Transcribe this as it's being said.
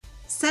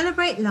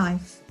celebrate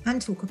life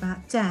and talk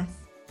about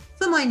death.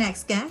 For my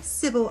next guest,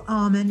 Sybil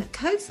Arman,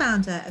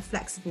 co-founder of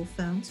Flexible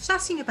Films,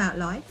 chatting about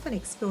life and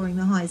exploring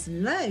the highs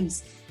and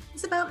lows.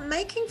 It's about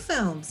making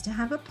films to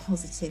have a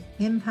positive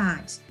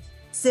impact.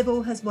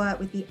 Sybil has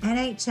worked with the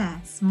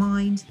NHS,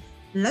 Mind,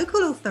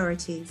 local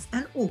authorities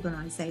and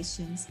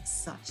organisations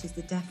such as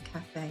the Deaf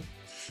Cafe.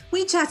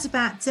 We chat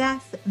about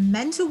death,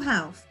 mental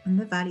health and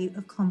the value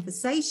of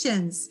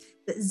conversations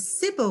that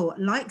Sybil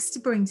likes to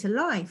bring to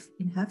life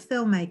in her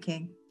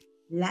filmmaking.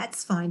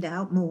 Let's find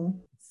out more.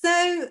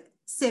 So,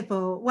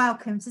 Sybil,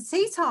 welcome to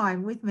Tea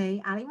Time with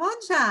me, Ali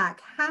Monjak.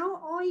 How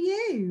are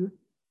you?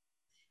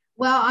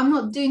 Well, I'm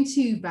not doing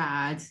too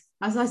bad.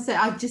 As I said,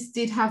 I just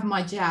did have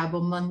my jab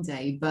on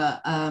Monday,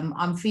 but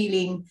I'm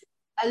feeling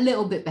a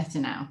little bit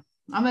better now.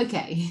 I'm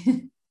okay.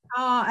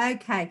 Oh,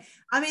 okay.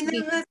 I mean,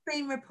 there have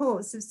been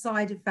reports of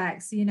side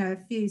effects, a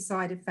few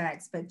side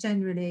effects, but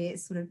generally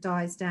it sort of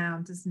dies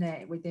down, doesn't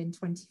it, within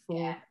 24.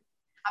 Yeah.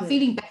 I'm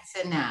feeling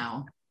better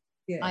now.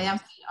 Good. I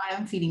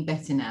am feeling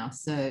better now.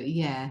 So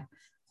yeah.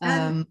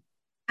 And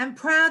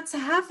proud to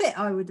have it,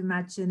 I would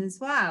imagine, as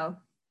well.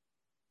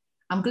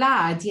 I'm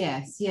glad,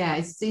 yes. Yeah,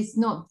 it's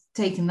not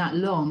taken that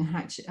long,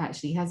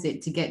 actually, has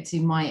it, to get to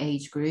my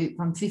age group?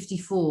 I'm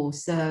 54,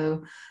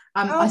 so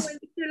I'm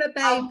still a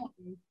baby.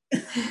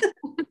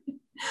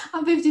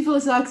 I'm 54,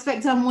 so I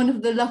expect I'm one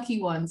of the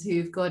lucky ones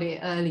who've got it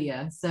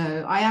earlier. So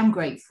I am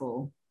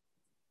grateful.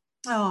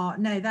 Oh,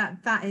 no,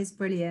 that is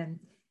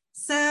brilliant.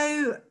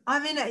 So, I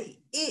mean,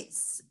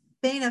 it's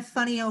been a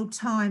funny old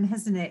time,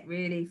 hasn't it,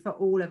 really, for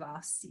all of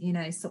us,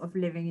 sort of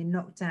living in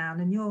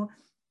lockdown. And you're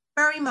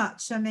very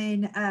much,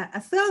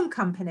 a film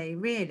company,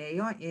 really,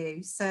 aren't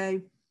you?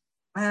 So,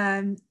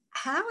 how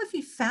have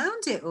you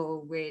found it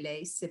all,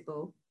 really,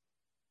 Sybil?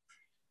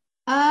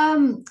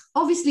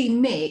 Obviously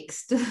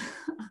mixed,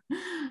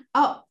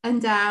 up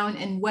and down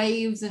and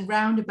waves and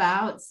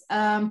roundabouts.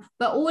 But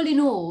all in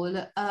all,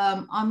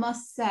 I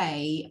must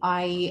say,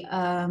 I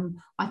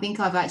think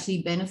I've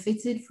actually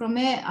benefited from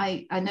it.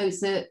 I know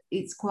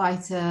it's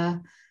quite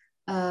a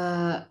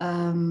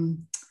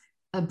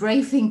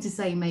brave thing to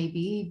say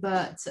maybe,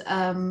 but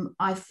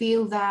I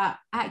feel that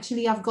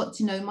actually I've got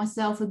to know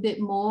myself a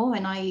bit more,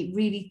 and I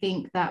really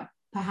think that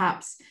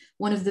perhaps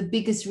one of the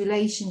biggest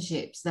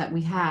relationships that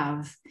we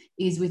have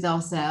is with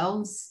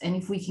ourselves, and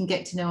if we can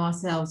get to know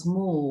ourselves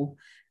more,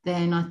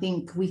 then I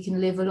think we can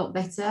live a lot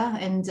better.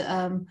 And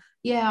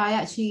I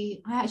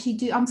actually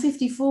do. I'm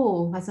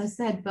 54, as I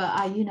said, but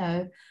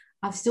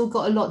I've still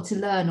got a lot to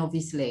learn,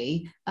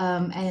 obviously.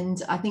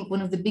 And I think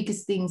one of the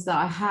biggest things that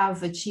I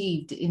have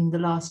achieved in the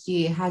last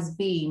year has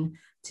been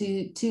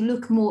to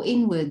look more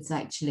inwards,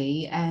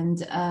 actually. And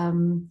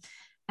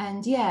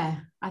yeah,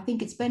 I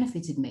think it's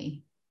benefited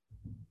me.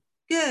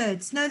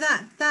 Good. No,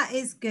 that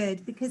is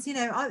good, because,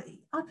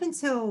 up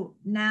until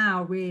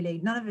now, really,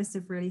 none of us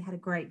have really had a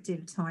great deal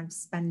of time to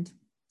spend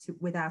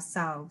with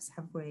ourselves,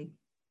 have we?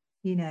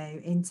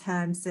 In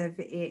terms of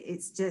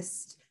it's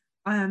just,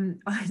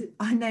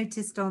 I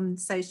noticed on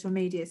social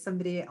media,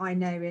 somebody I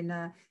know in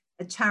a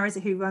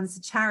charity who runs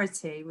a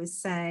charity was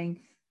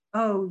saying,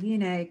 oh,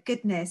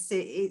 goodness,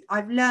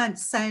 I've learned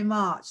so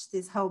much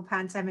this whole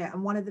pandemic.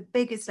 And one of the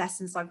biggest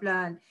lessons I've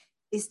learned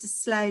is to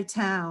slow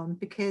down,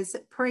 because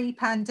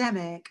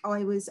pre-pandemic,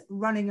 I was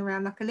running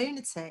around like a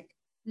lunatic,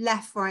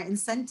 left, right and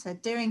center,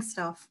 doing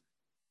stuff.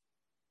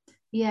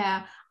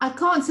 Yeah, I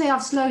can't say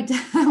I've slowed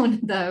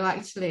down though,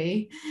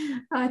 actually.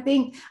 I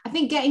think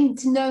getting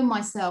to know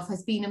myself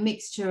has been a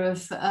mixture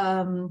of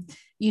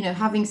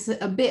having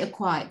a bit of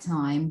quiet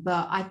time,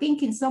 but I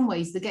think in some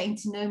ways the getting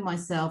to know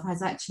myself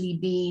has actually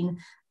been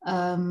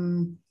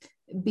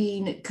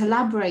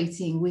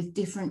collaborating with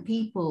different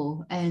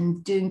people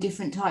and doing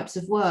different types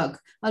of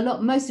work.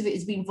 Most of it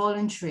has been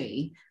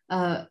voluntary,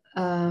 and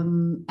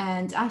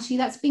actually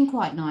that's been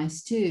quite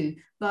nice too.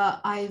 But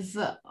I've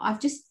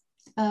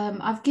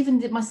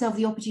given myself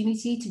the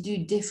opportunity to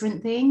do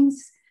different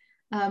things,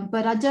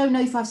 but I don't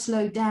know if I've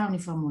slowed down,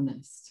 if I'm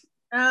honest.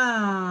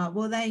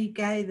 Well, there you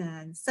go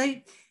then. So,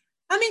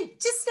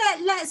 just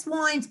let's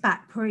wind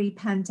back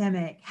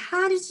pre-pandemic.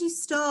 How did you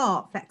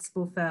start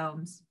Flexible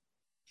Films?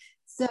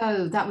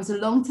 So that was a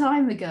long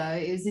time ago.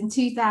 It was in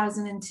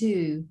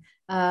 2002.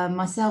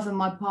 Myself and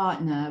my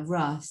partner,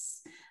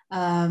 Russ,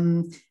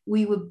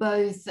 we were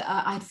both,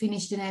 I'd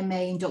finished an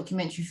MA in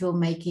documentary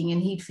filmmaking,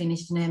 and he'd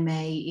finished an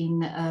MA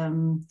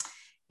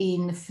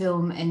in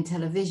film and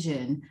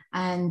television.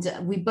 And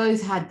we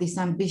both had this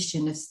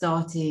ambition of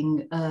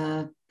starting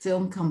a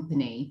film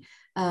company.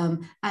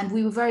 And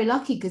we were very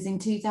lucky, because in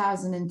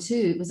 2002,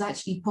 it was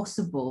actually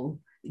possible,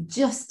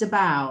 just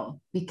about,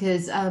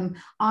 because I'm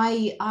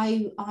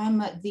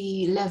at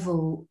the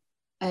level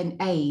and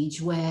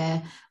age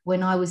where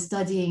when I was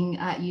studying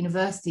at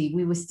university,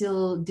 we were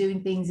still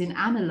doing things in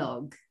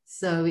analog.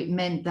 So it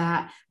meant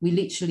that we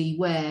literally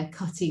were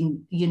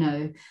cutting, in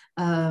a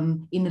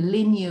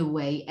linear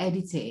way,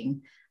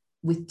 editing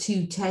with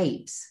 2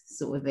 tapes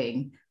sort of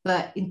thing.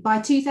 But by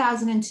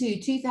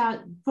 2002,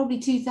 probably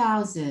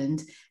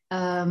 2000,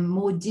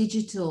 more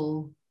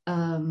digital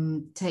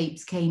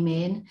tapes came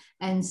in.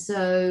 And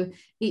so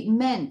it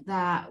meant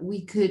that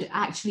we could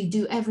actually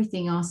do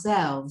everything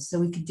ourselves. So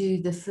we could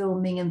do the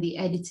filming and the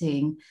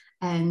editing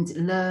and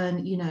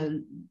learn,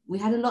 we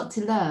had a lot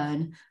to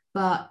learn,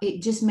 but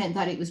it just meant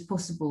that it was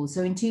possible.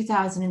 So in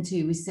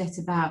 2002, we set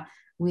about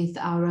with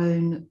our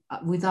own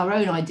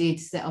idea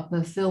to set up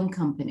a film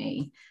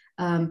company.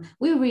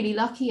 We were really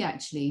lucky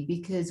actually,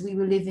 because we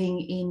were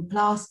living in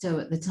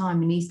Plaistow at the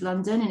time in East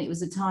London, and it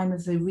was a time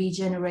of a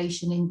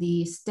regeneration in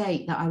the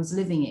estate that I was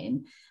living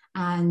in.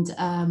 And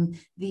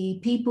the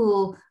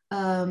people,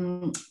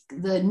 the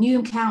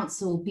Newham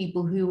Council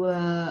people who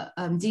were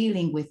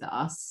dealing with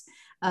us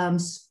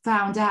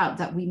found out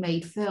that we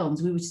made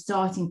films. We were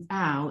starting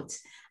out,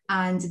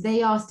 and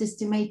they asked us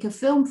to make a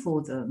film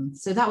for them.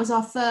 So that was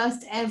our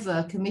first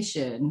ever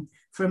commission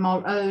from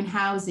our own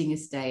housing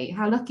estate.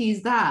 How lucky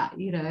is that,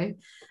 that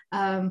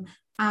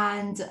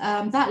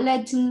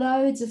led to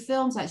loads of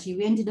films. Actually,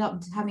 we ended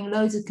up having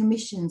loads of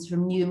commissions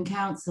from Newham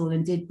Council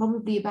and did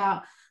probably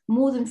about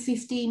more than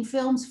 15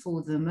 films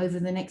for them over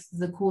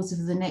the course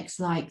of the next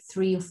like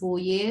 3 or 4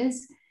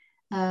 years.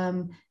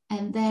 And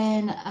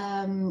then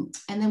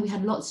we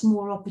had lots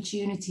more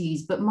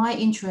opportunities, but my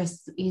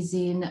interest is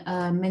in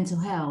mental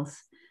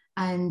health.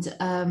 And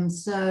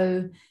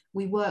so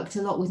we worked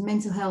a lot with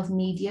mental health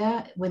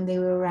media when they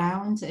were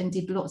around and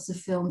did lots of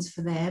films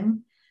for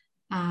them.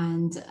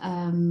 And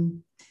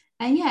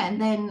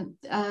then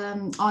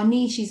our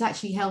niche is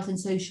actually health and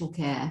social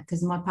care,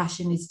 because my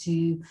passion is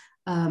to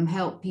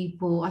help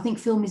people. I think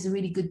film is a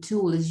really good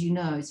tool, as you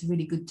know. It's a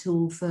really good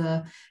tool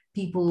for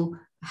people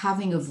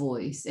having a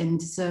voice.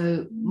 And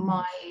so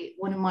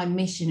one of my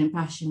mission and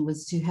passion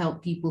was to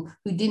help people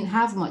who didn't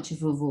have much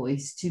of a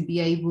voice to be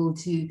able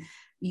to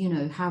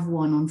have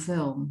one on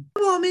film.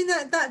 Well, I mean,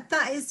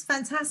 that is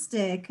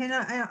fantastic. And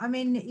I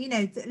mean,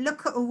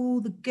 look at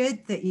all the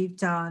good that you've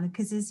done,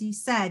 because as you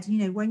said,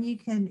 when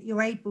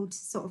you're able to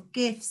sort of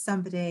give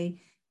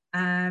somebody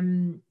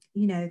the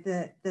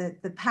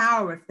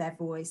power of their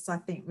voice, I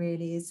think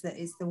really is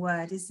the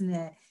word, isn't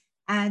it?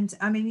 And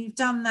I mean, you've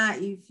done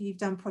that. You've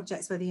done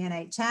projects with the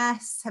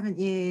NHS, haven't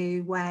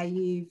you, where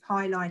you've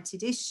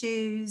highlighted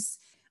issues.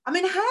 I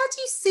mean, how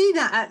do you see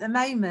that at the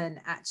moment,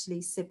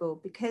 actually, Sybil?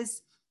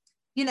 Because,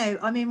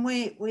 I mean,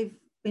 we've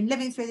been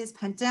living through this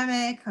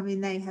pandemic. I mean,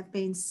 they have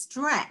been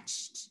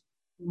stretched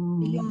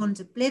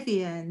beyond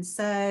oblivion.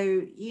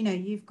 So,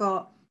 you've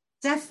got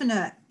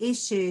definite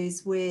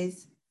issues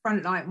with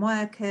frontline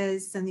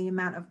workers and the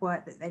amount of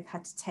work that they've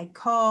had to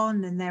take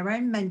on and their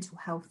own mental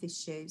health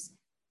issues.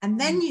 And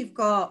then you've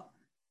got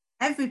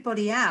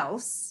everybody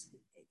else,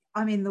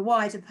 I mean, the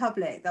wider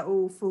public that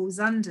all falls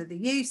under the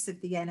use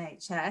of the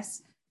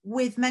NHS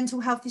with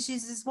mental health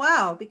issues as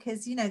well,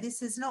 because,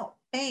 this has not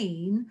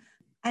been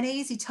an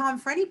easy time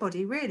for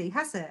anybody, really,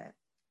 has it?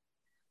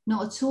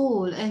 Not at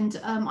all. And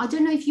I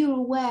don't know if you're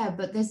aware,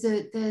 but there's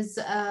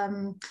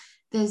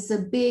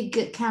a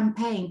big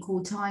campaign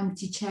called Time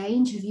to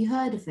Change. Have you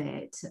heard of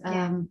it?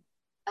 Yeah.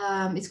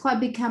 It's quite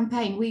a big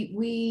campaign.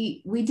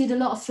 We did a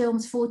lot of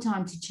films for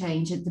Time to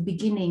Change at the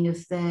beginning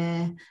of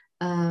their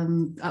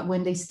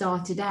when they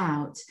started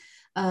out,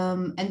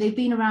 and they've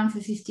been around for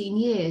 15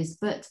 years.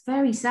 But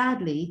very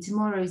sadly,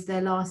 tomorrow is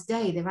their last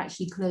day. They're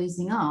actually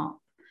closing up,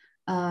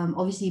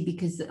 obviously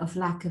because of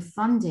lack of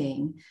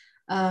funding,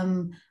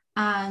 and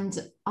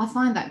I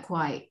find that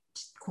quite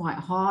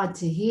hard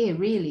to hear,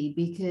 really,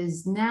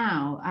 because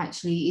now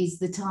actually is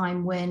the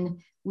time when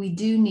we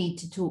do need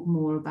to talk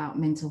more about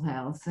mental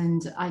health.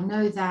 And I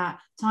know that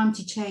Time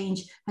to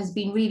Change has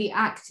been really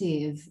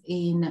active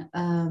in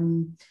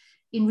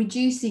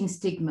reducing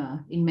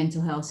stigma in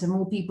mental health. So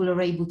more people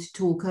are able to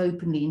talk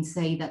openly and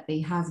say that they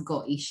have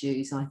got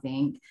issues, I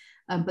think.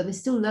 But there's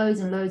still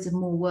loads and loads of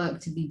more work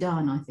to be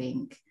done, I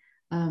think.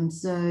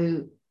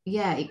 So,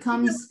 yeah, it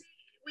comes...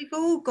 We've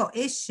all got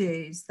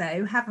issues,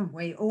 though, haven't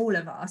we? All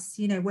of us,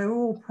 we're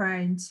all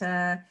prone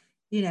to,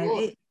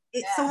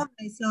 it's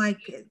almost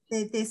like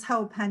this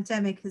whole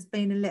pandemic has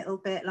been a little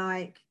bit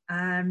like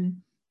a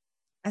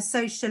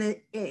social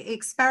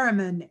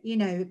experiment,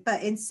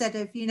 but instead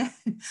of,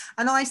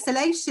 an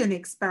isolation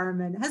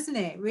experiment, hasn't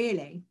it,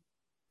 really?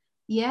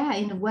 Yeah,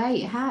 in a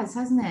way it has,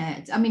 hasn't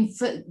it? I mean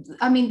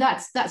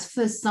that's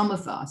for some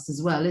of us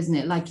as well, isn't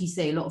it? Like you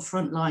say, a lot of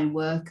frontline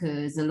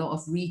workers, a lot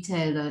of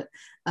retailer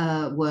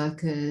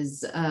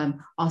workers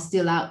are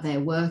still out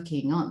there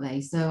working, aren't they?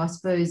 So I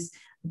suppose,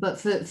 but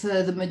for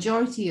the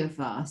majority of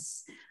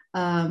us,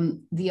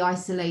 the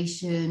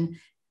isolation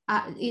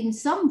in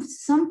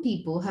some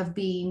people have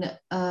been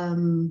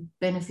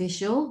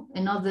beneficial,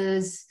 and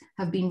others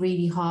have been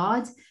really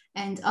hard.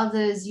 And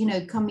others,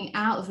 coming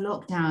out of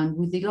lockdown,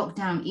 with the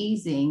lockdown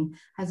easing,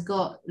 has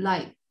got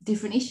like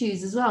different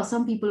issues as well.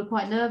 Some people are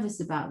quite nervous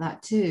about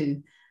that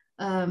too.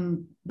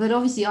 But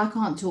obviously I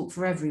can't talk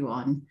for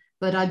everyone,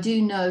 but I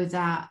do know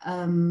that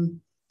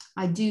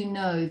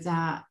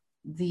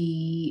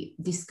the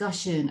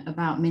discussion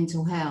about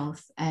mental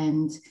health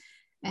and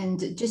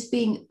And just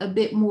being a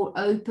bit more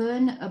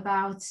open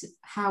about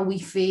how we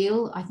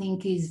feel, I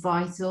think, is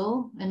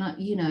vital. And I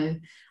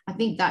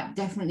think that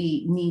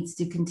definitely needs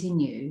to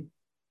continue.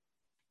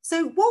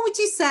 So what would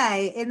you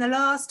say in the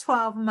last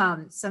 12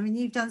 months? I mean,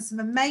 you've done some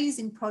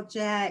amazing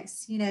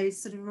projects,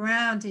 sort of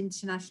around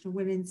International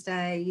Women's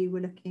Day. You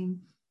were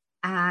looking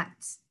at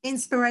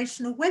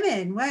inspirational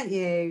women, weren't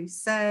you?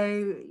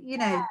 So,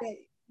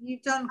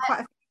 you've done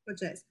quite a few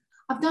projects.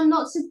 I've done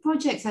lots of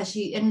projects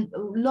actually, and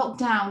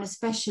lockdown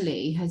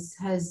especially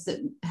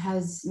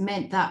has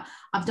meant that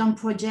I've done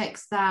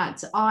projects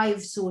that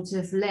I've sort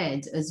of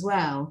led as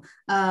well.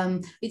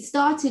 It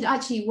started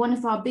actually, one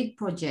of our big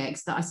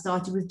projects that I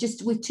started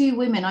with two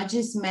women I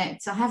just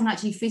met. I haven't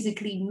actually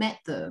physically met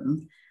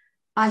them.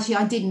 Actually,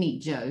 I did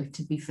meet Jo,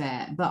 to be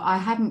fair, but I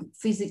haven't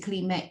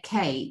physically met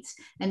Kate.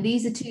 And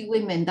these are two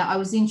women that I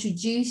was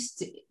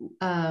introduced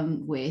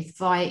with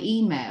via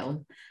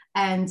email.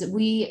 And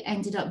we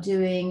ended up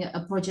doing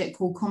a project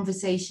called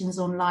Conversations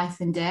on Life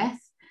and Death.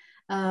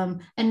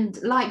 And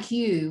like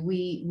you,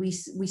 we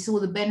saw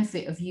the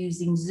benefit of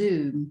using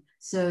Zoom.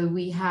 So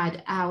we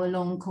had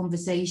hour-long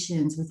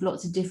conversations with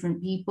lots of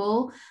different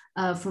people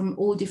from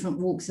all different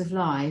walks of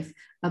life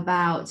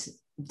about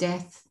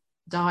death,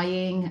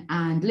 dying,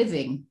 and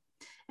living.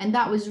 And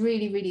that was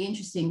really, really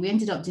interesting. We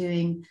ended up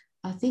doing,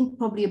 I think,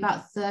 probably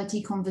about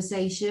 30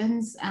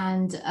 conversations.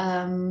 And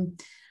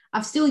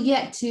I've still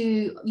yet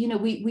to,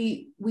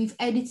 we've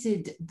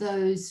edited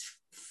those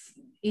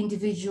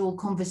individual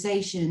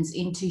conversations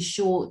into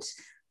short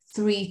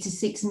 3 to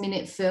 6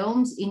 minute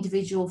films,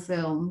 individual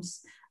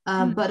films.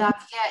 But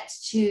I've yet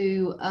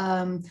to,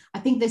 I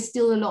think there's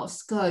still a lot of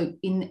scope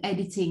in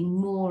editing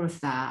more of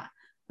that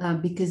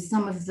because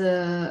some of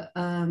the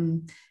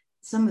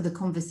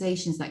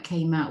conversations that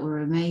came out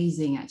were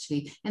amazing,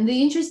 actually. And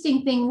the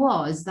interesting thing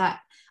was that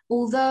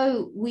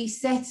although we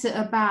set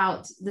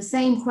about the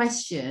same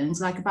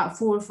questions, like about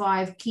 4 or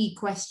 5 key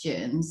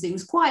questions, it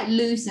was quite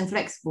loose and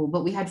flexible,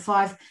 but we had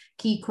 5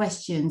 key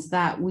questions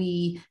that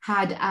we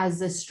had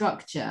as a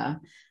structure.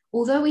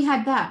 Although we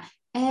had that,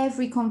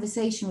 every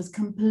conversation was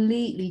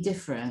completely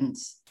different,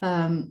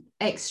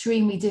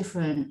 extremely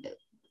different,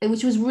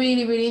 which was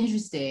really, really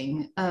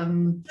interesting. So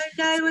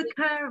no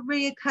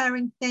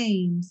reoccurring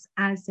themes,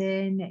 as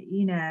in,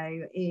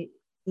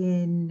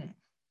 in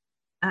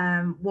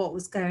what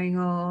was going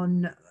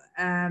on.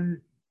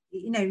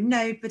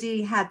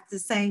 Nobody had the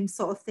same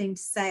sort of thing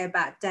to say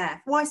about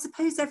death. Well, I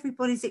suppose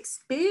everybody's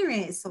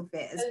experience of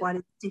it as well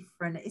is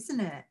different, isn't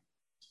it?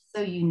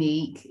 So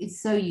unique.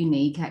 It's so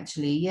unique,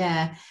 actually.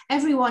 Yeah,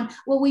 everyone.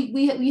 Well,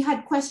 we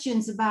had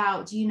questions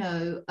about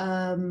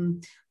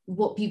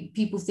what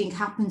people think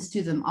happens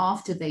to them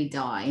after they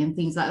die and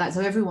things like that.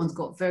 So everyone's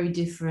got very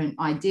different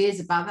ideas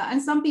about that,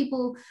 and some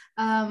people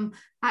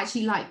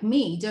actually, like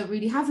me, don't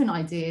really have an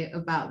idea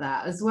about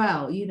that as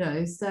well,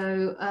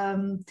 so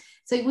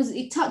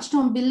it touched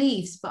on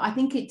beliefs, but I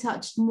think it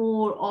touched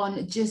more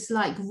on just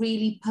like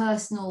really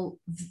personal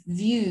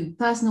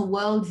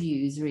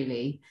worldviews,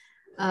 really.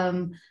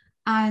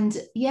 And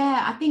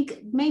yeah, I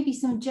think maybe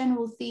some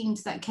general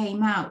themes that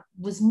came out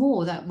was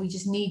more that we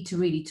just need to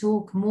really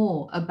talk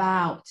more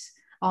about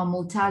our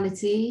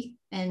mortality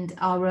and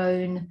our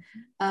own.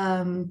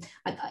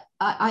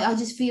 I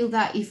just feel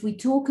that if we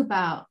talk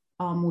about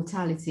our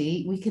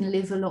mortality, we can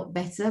live a lot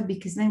better,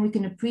 because then we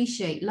can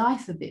appreciate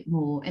life a bit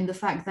more, and the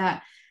fact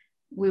that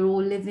we're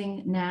all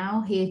living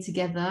now here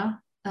together.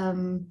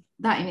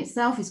 That in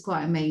itself is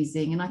quite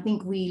amazing. And I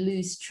think we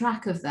lose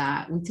track of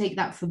that. We take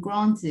that for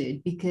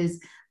granted because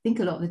I think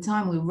a lot of the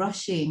time we're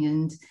rushing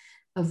and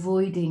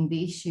avoiding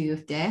the issue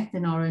of death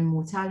and our own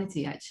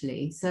mortality,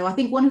 actually. So I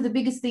think one of the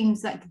biggest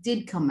things that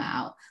did come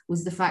out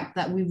was the fact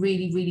that we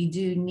really, really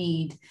do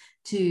need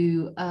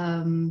to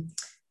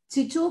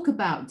talk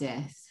about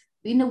death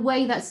in a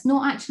way that's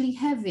not actually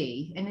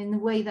heavy, and in a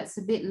way that's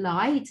a bit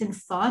light and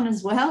fun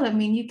as well. I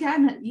mean,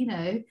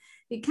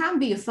 it can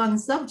be a fun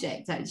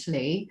subject,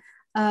 actually.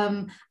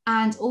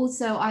 And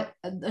also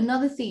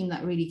another theme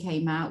that really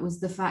came out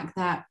was the fact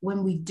that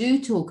when we do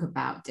talk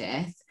about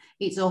death,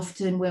 it's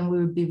often when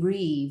we're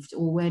bereaved,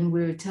 or when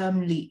we're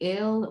terminally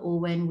ill, or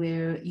when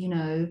we're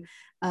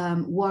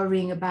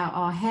worrying about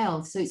our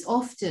health. So it's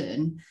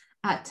often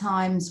at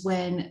times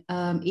when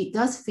it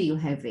does feel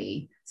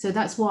heavy. So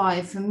that's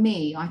why, for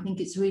me, I think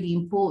it's really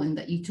important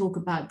that you talk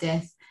about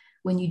death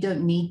when you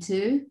don't need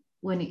to,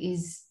 when it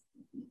is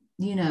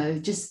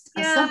just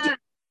a subject.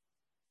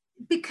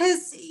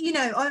 Because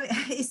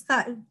it's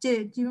that.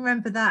 Do you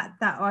remember that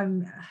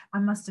I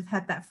must have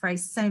heard that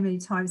phrase so many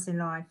times in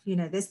life?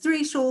 There's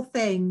 3 sure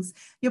things: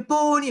 you're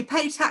born, you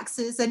pay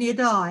taxes, and you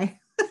die.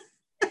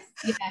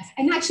 Yes,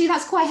 and actually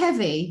that's quite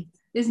heavy,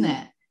 isn't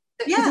it?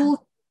 Yeah.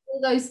 All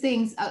those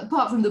things,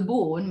 apart from the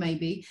born,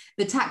 maybe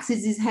the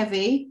taxes is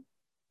heavy,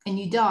 and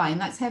you die, and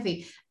that's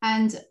heavy.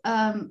 And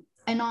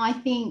I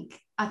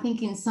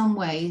think in some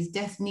ways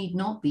death need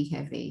not be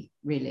heavy,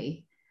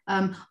 really.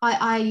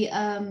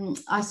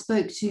 I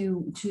spoke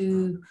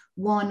to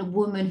one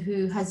woman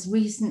who has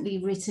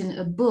recently written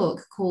a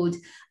book called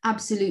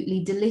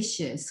Absolutely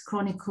Delicious: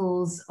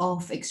 Chronicles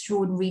of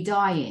Extraordinary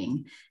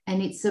Dying,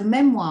 and it's a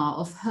memoir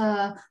of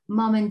her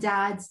mum and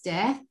dad's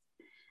death.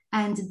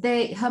 And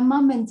her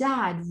mum and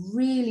dad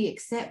really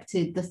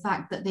accepted the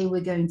fact that they were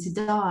going to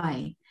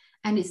die.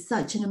 And it's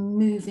such a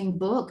moving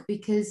book,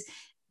 because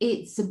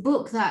it's a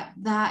book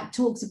that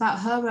talks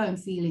about her own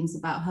feelings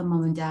about her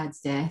mum and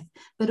dad's death,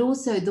 but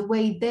also the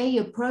way they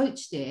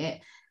approached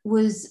it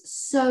was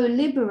so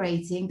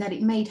liberating that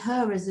it made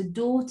her as a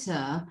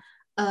daughter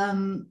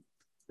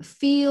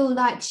feel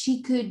like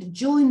she could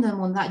join them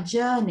on that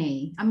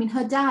journey. I mean,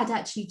 her dad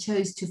actually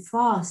chose to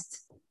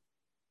fast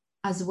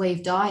as a way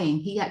of dying.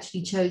 He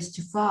actually chose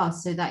to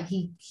fast so that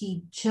he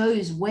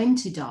chose when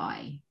to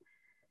die.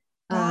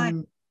 Right.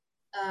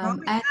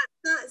 And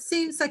that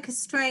seems like a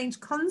strange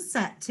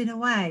concept in a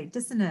way,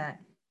 doesn't it?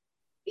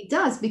 it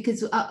does,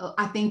 because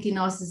I think in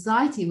our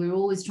society we're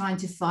always trying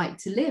to fight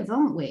to live,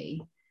 aren't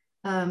we?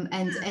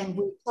 And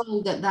we're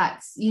told that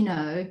that's, you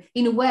know,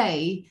 in a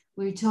way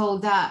we're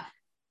told that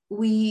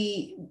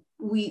we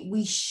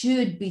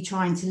should be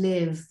trying to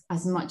live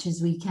as much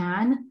as we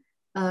can,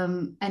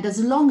 and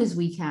as long as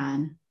we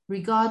can,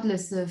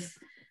 regardless of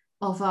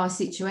our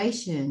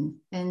situation.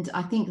 And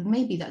I think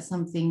maybe that's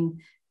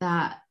something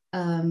that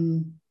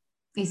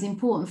is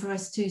important for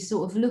us to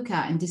sort of look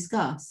at and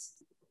discuss.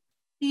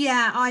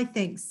 Yeah, I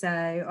think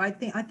so. I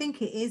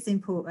think it is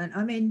important.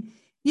 I mean,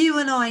 you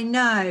and I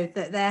know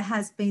that there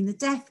has been the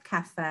Death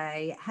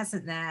Cafe,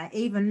 hasn't there,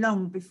 even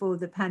long before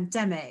the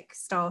pandemic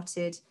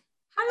started.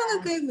 How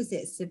long ago was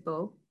it,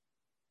 Sybil?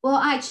 Well,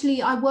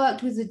 actually, I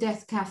worked with the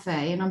Death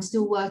Cafe, and I'm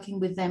still working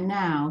with them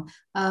now.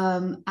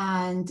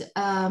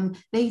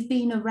 They've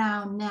been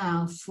around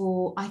now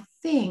for, I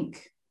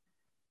think,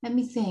 let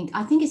me think,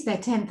 I think it's their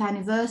 10th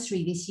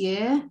anniversary this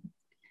year.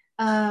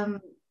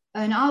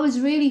 And I was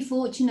really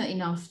fortunate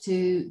enough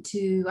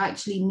to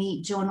actually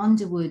meet John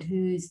Underwood,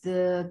 who's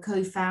the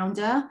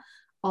co-founder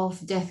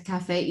of Death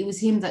Cafe. It was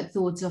him that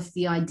thought of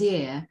the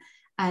idea.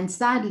 And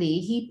sadly,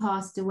 he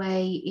passed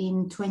away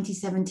in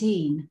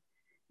 2017.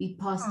 He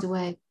passed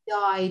away,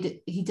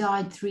 he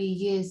died 4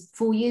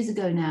 years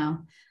ago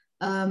now.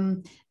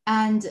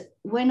 And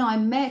when I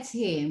met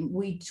him,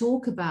 we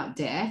talk about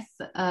death,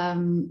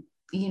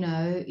 you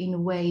know, in a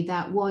way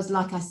that was,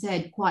 like I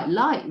said, quite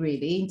light,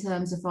 really, in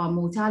terms of our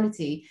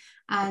mortality.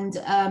 And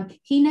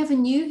he never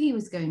knew he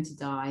was going to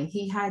die.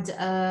 He had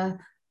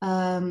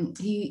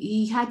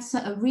he had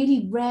a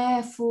really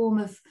rare form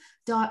of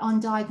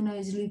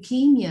undiagnosed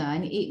leukemia,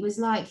 and it was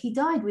like he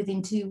died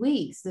within 2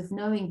 weeks of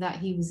knowing that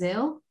he was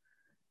ill.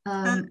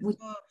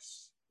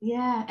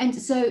 Yeah, and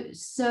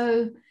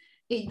so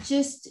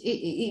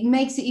it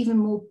makes it even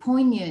more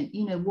poignant,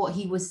 you know, what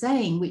he was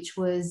saying, which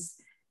was,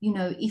 you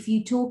know, if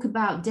you talk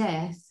about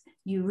death,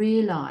 you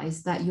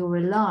realize that you're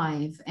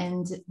alive,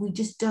 and we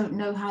just don't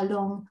know how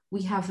long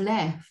we have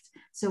left.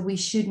 So we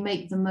should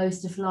make the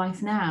most of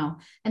life now.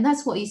 And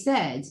that's what he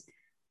said.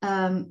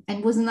 And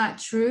wasn't that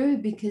true?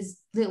 Because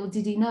little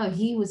did he know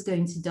he was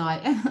going to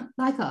die.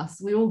 Like us,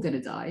 we're all going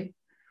to die.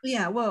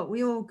 Yeah, well,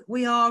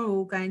 we are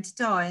all going to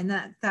die,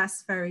 and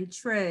that's very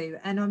true.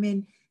 And I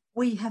mean,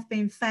 we have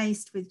been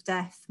faced with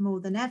death more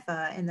than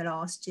ever in the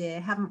last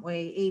year, haven't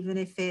we? Even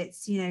if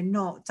it's, you know,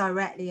 not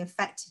directly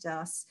affected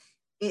us,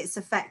 it's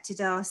affected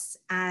us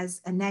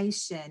as a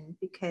nation,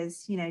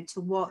 because, you know,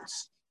 to watch,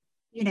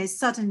 you know,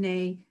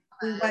 suddenly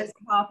we woke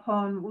up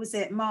on, was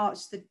it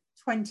March the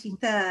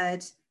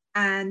 23rd,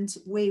 and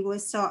we were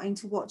starting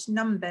to watch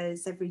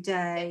numbers every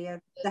day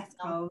of death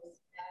tolls.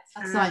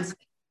 That's science,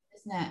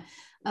 isn't it?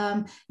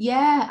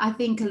 Yeah, I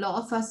think a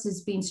lot of us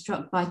has been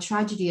struck by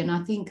tragedy, and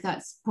I think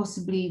that's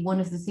possibly one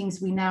of the things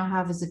we now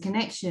have as a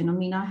connection. I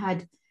mean,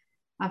 I've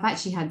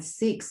actually had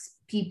 6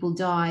 people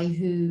die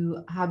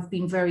who have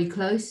been very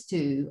close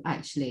to,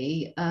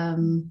 actually.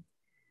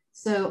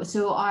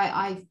 So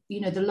I,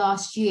 you know, the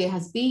last year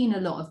has been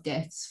a lot of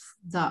deaths,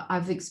 that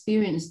I've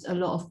experienced a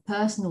lot of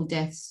personal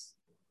deaths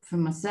for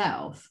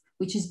myself,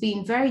 which has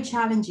been very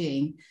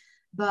challenging.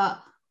 But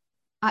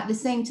at the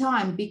same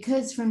time,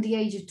 because from the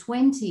age of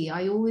 20,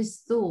 I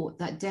always thought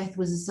that death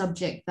was a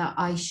subject that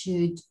I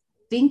should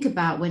think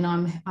about when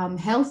I'm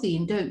healthy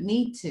and don't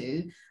need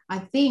to. I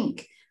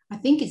think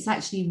it's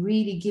actually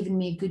really given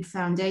me a good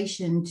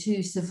foundation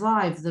to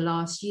survive the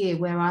last year,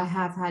 where I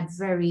have had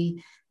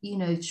very, you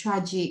know,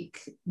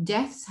 tragic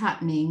deaths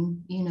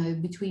happening, you know,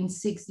 between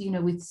 6, you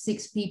know, with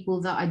 6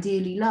 people that I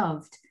dearly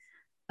loved.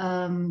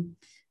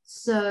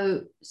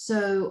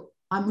 So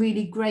I'm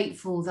really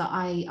grateful that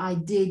I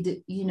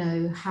did, you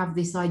know, have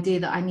this idea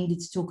that I needed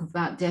to talk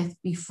about death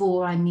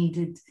before I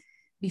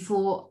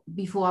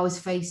was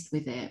faced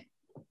with it.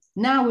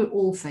 Now we're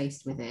all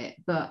faced with it,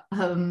 but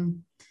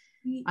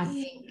I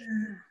think.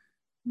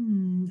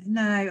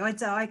 No,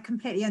 I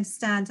completely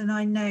understand, and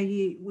I know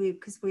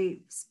because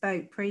we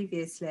spoke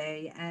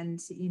previously, and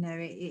you know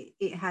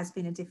it has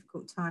been a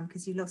difficult time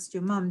because you lost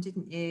your mum,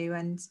 didn't you?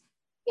 And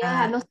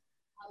yeah, I lost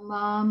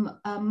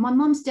My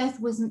mum's death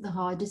wasn't the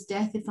hardest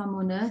death, if I'm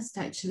honest,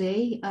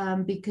 actually,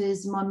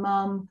 because my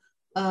mum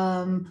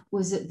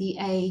was at the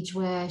age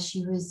where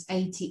she was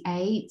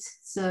 88.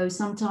 So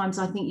sometimes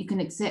I think you can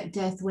accept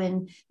death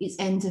when it's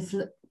end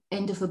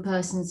of a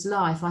person's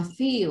life. I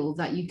feel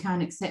that you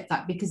can accept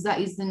that because that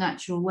is the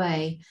natural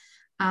way.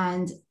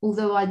 And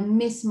although I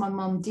miss my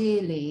mum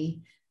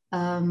dearly,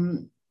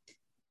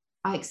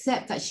 I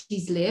accept that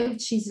she's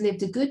lived. She's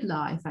lived a good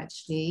life,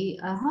 actually,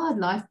 a hard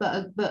life,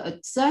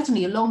 but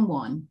certainly a long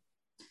one.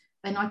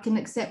 And I can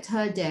accept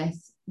her death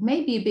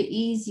maybe a bit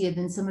easier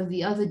than some of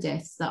the other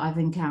deaths that I've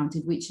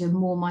encountered, which are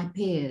more my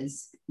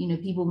peers, you know,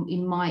 people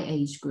in my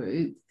age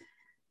group.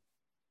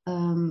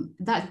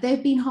 That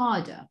they've been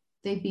harder.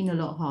 They've been a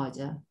lot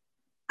harder.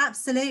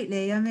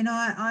 Absolutely. I mean,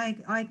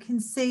 I can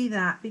see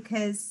that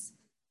because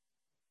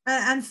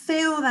and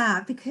feel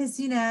that because,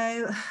 you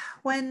know,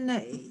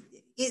 when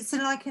it's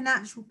like a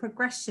natural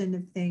progression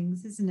of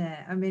things, isn't it?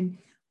 I mean,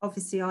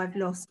 obviously I've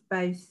lost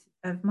both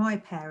of my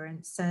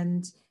parents,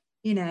 and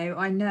you know,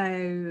 I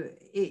know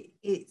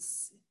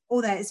it's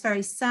although it's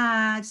very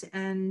sad,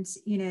 and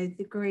you know,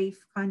 the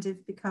grief kind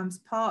of becomes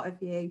part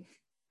of you,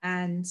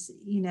 and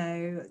you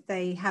know,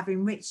 they have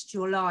enriched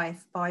your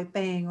life by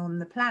being on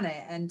the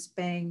planet and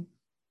being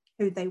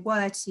who they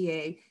were to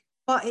you.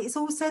 But it's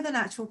also the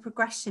natural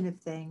progression of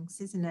things,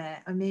 isn't it?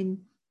 I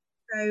mean,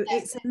 so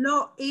it's a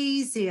lot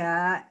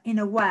easier in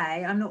a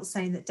way. I'm not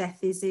saying that death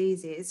is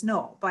easy. It's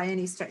not by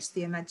any stretch of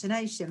the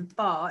imagination,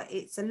 but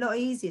it's a lot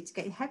easier to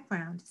get your head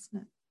around,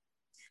 isn't it?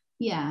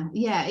 Yeah,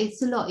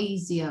 it's a lot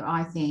easier,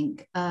 I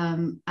think.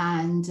 And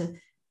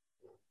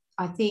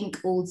I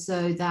think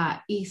also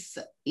that if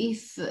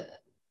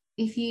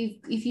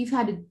you've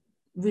had a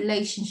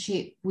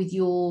relationship with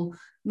your,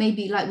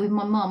 maybe like with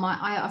my mum,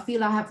 I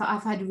feel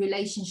I've had a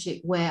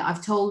relationship where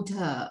I've told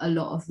her a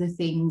lot of the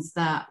things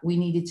that we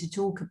needed to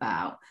talk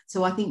about.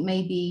 So I think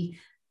maybe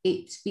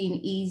it's been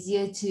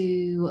easier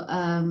to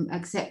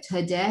accept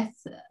her death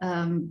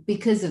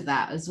because of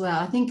that as well.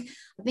 I think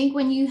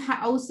when you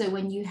also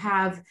when you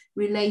have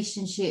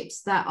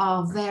relationships that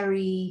are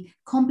very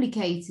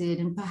complicated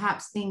and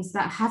perhaps things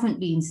that haven't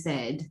been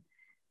said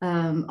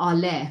are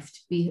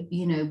left,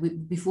 you know,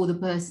 before the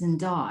person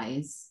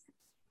dies.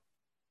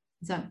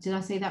 Did I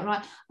say that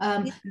right?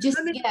 Just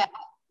I mean, yeah,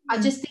 I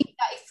just think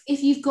that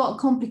if you've got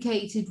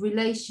complicated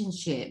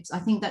relationships, I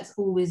think that's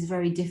always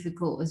very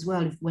difficult as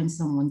well when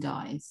someone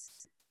dies.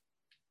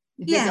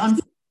 If there's yes,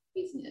 unfinished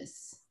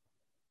business.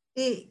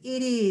 it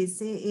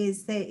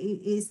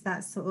is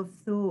that sort of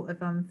thought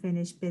of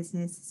unfinished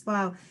business as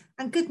well.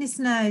 And goodness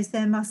knows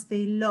there must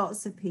be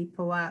lots of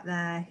people out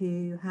there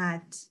who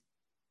had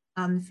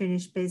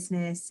unfinished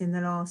business in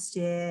the last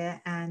year,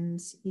 and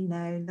you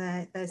know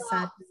they're sad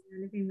Well,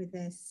 they're living with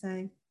this.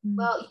 So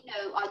well, you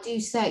know, I do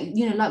say,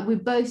 you know, like we're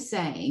both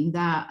saying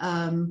that,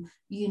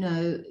 you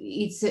know,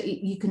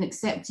 you can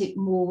accept it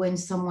more when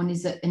someone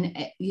is at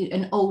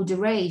an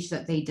older age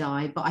that they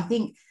die. But I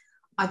think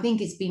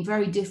it's been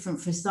very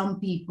different for some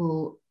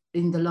people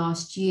in the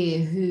last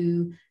year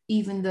who,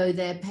 even though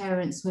their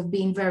parents have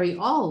been very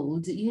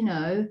old, you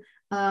know,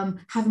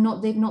 they've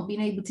not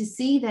been able to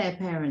see their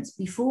parents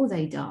before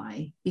they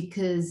die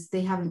because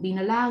they haven't been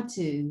allowed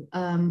to.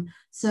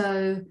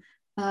 So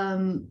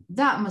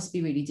that must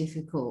be really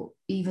difficult,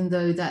 even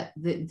though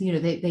you know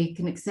they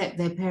can accept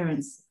their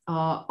parents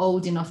are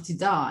old enough to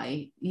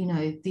die. You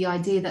know, the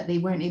idea that they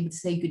weren't able to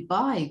say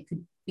goodbye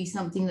could be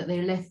something that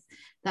they left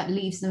that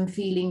leaves them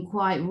feeling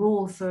quite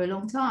raw for a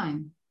long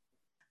time.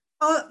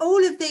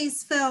 all of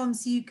these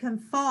films you can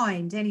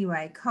find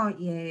anyway, can't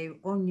you,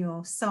 on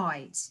your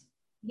site?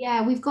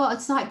 Yeah, we've got a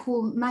site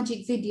called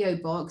Magic Video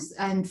Box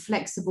and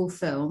Flexible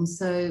Films.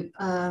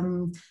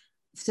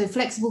 So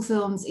Flexible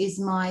Films is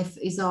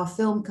our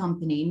film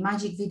company.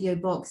 Magic Video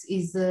Box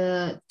is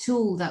the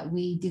tool that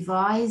we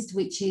devised,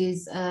 which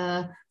is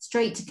a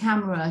straight to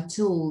camera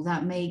tool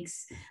that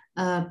makes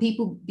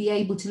people be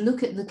able to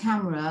look at the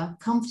camera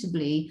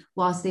comfortably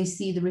whilst they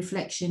see the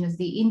reflection of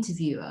the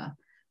interviewer.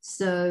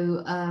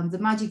 So the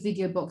Magic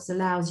Video Box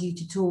allows you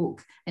to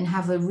talk and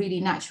have a really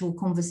natural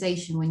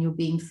conversation when you're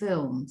being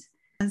filmed.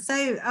 And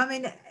so, I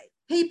mean,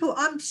 people,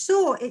 I'm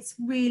sure it's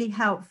really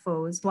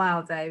helpful as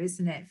well, though,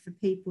 isn't it, for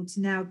people to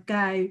now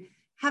go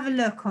have a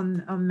look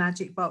on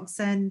Magic Box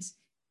and,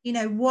 you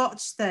know,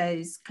 watch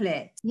those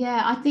clips.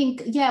 Yeah, I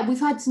think, yeah, we've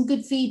had some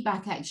good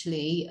feedback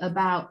actually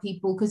about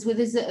people because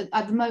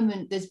at the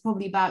moment there's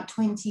probably about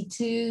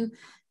 22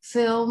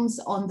 films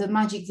on the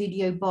Magic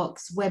Video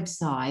Box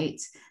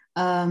website,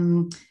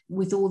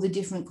 with all the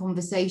different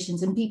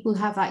conversations, and people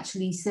have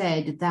actually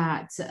said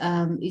that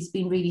it's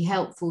been really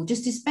helpful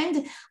just to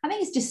I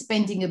think it's just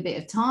spending a bit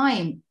of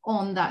time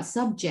on that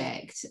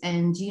subject,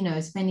 and you know,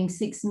 spending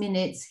 6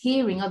 minutes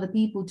hearing other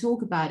people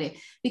talk about it,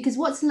 because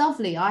what's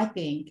lovely, I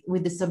think,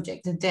 with the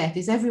subject of death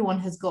is everyone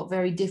has got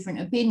very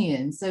different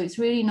opinions, so it's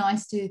really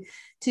nice to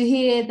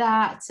hear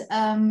that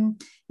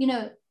you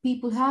know,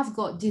 people have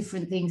got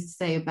different things to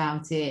say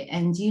about it,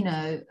 and you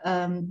know,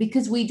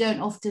 because we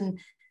don't often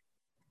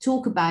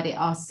talk about it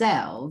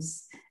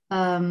ourselves,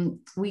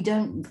 we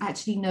don't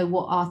actually know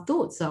what our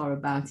thoughts are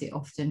about it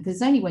often, because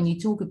it's only when you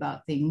talk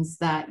about things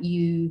that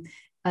you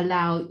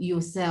allow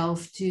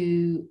yourself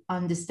to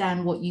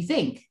understand what you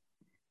think.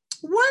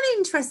 One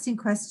interesting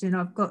question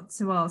I've got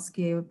to ask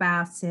you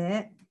about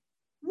it.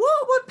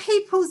 What were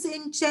people's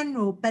in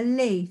general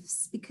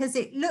beliefs? Because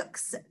it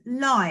looks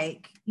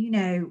like, you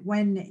know,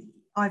 when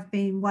I've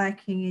been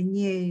working in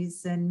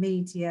news and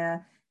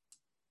media,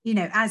 you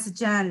know, as a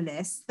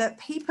journalist, that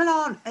people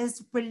aren't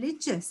as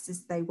religious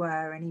as they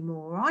were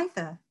anymore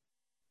either.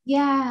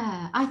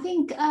 Yeah, I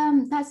think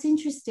that's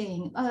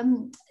interesting.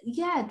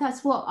 Yeah,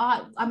 that's what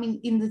I mean,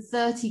 in the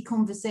 30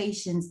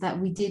 conversations that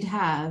we did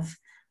have,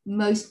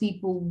 most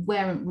people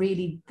weren't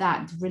really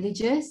that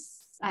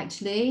religious,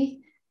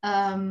 actually.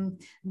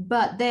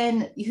 But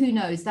then who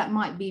knows, that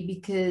might be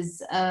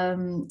because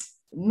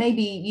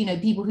maybe, you know,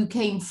 people who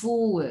came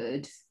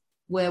forward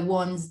were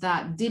ones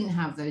that didn't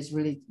have those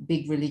really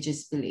big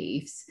religious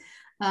beliefs.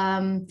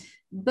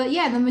 But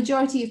yeah, the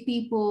majority of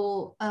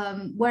people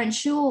weren't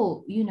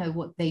sure, you know,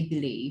 what they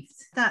believed.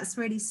 That's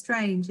really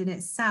strange in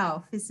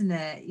itself, isn't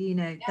it? You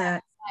know,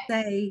 that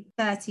say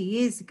 30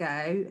 years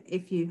ago,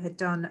 if you had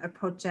done a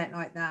project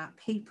like that,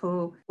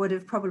 people would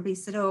have probably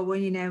said, oh, well,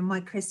 you know, my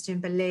Christian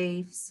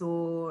beliefs,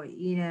 or,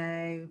 you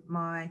know,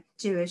 my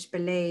Jewish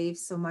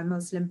beliefs, or my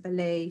Muslim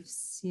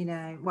beliefs, you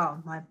know,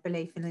 well, my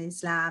belief in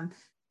Islam.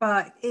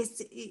 But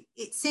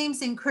it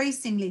seems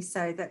increasingly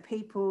so that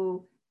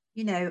people,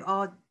 you know,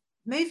 are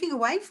moving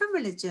away from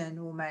religion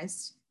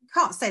almost.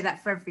 Can't say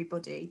that for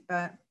everybody,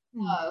 but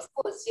Of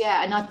course,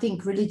 yeah, and I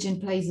think religion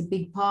plays a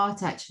big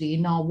part actually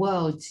in our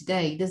world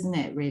today, doesn't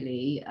it?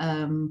 Really.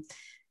 So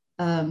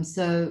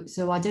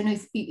I don't know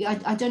if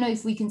I don't know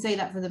if we can say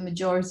that for the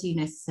majority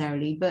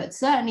necessarily, but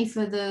certainly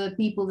for the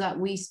people that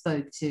we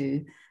spoke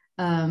to,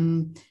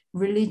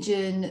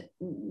 religion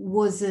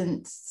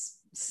wasn't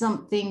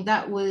something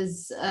that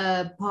was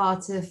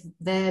part of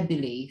their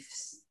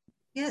beliefs.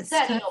 yes,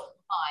 Certainly not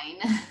mine.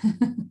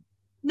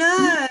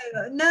 no,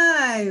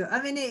 no.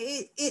 I mean,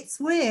 it's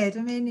weird.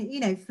 I mean, you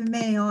know, for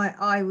me,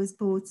 I was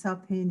brought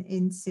up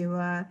into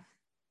a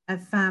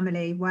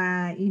family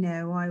where, you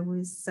know, I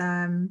was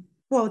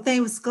well, they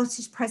were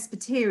Scottish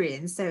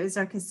Presbyterians, so it was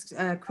like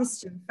a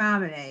Christian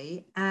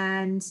family,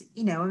 and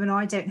you know, I mean,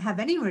 I don't have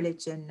any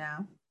religion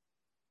now.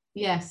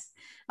 Yes.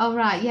 All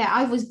right. Yeah,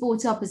 I was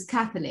brought up as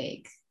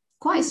Catholic,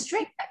 quite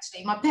strict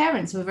actually. My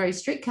parents were very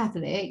strict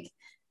Catholic.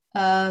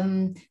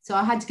 So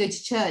I had to go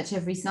to church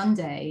every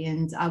Sunday,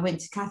 and I went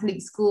to Catholic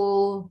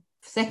school,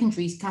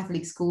 secondary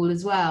Catholic school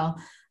as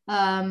well.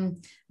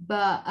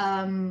 But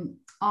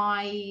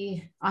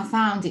I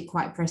found it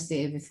quite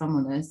oppressive, if I'm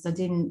honest. I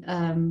didn't.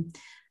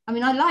 I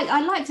mean,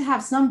 I like to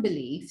have some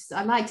beliefs.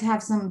 I like to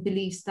have some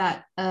beliefs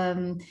that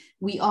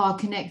we are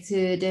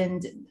connected,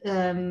 and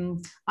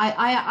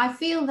I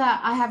feel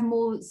that I have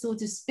more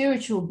sort of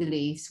spiritual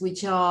beliefs,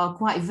 which are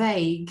quite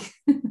vague.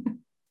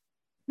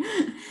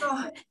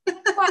 Oh.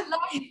 quite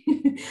like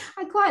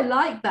I quite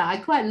like that. I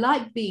quite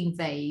like being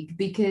vague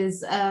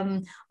because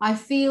I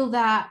feel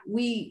that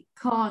we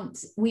can't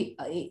we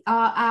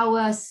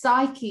our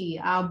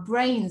psyche, our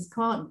brains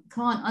can't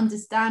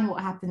understand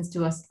what happens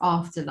to us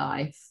after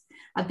life.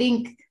 I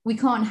think we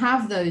can't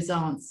have those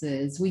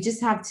answers. We just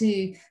have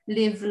to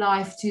live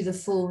life to the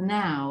full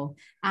now,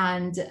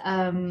 and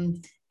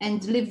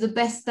live the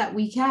best that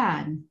we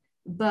can.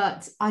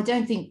 But I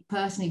don't think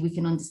personally we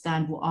can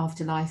understand what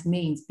afterlife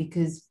means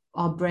because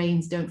our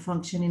brains don't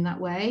function in that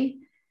way.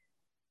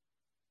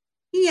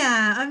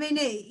 Yeah, I mean,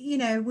 you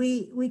know,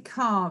 we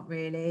can't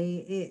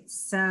really.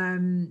 It's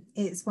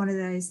one of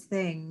those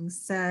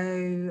things.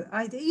 So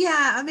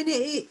yeah, I mean,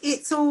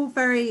 it's all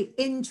very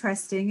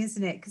interesting,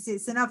 isn't it? Because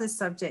it's another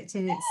subject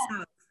in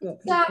itself.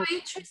 What So people,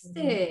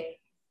 interesting.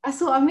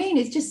 That's what I mean.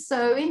 It's just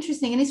so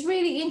interesting. And it's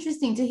really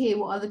interesting to hear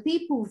what other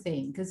people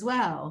think as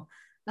well.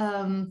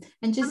 And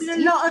I mean, just, a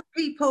lot of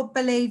people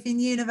believe in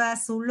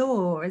universal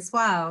law as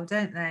well,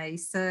 don't they?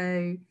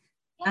 So,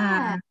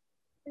 yeah,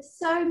 there's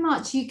so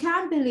much you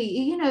can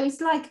believe. You know, it's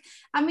like,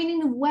 I mean,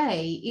 in a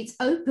way, it's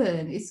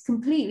open, it's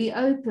completely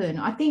open.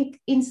 I think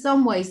in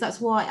some ways, that's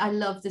why I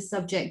love the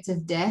subject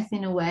of death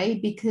in a way,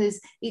 because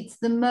it's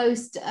the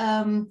most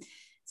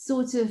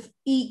sort of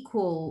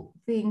equal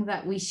thing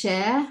that we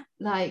share.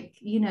 Like,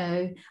 you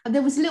know, and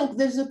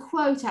there's a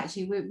quote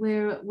actually.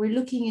 We're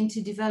looking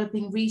into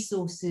developing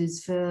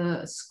resources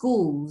for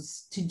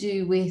schools to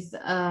do with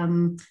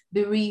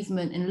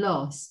bereavement and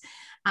loss.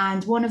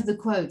 And one of the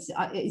quotes,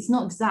 it's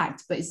not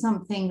exact, but it's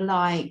something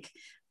like,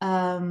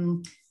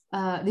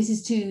 this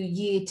is to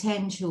year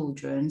 10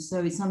 children.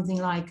 So it's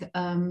something like,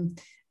 um,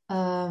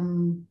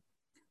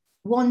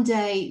 one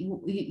day,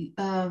 you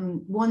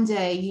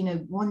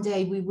know, one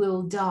day we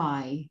will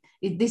die.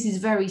 This is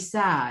very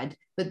sad,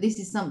 but this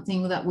is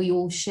something that we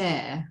all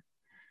share.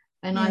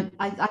 And yeah.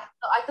 I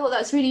thought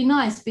that's really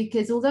nice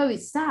because although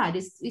it's sad,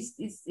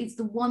 it's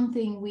the one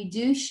thing we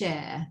do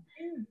share.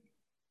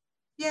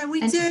 Yeah,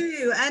 we And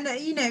do. And,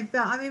 you know,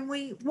 but I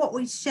mean, what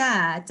we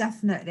share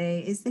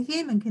definitely is the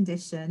human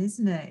condition,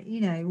 isn't it?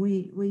 You know,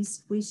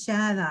 we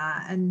share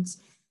that. And,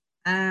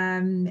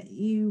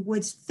 You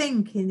would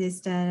think in this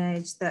day and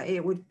age that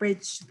it would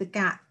bridge the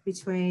gap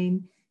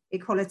between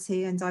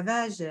equality and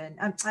diversity.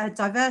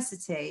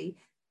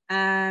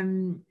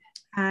 And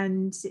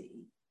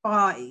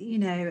but you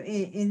know,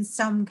 in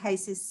some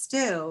cases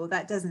still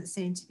that doesn't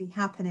seem to be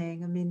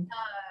happening. I mean,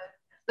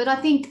 but I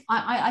think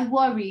I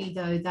worry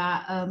though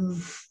that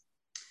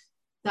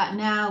that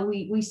now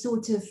we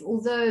sort of,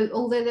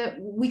 although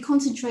we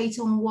concentrate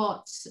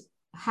on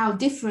how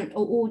different,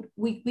 or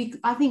we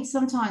I think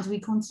sometimes we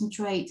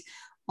concentrate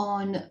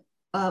on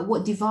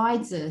what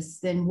divides us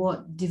than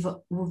what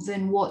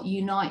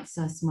unites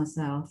us.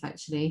 Myself,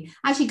 actually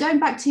going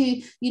back to,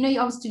 you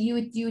know,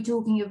 you were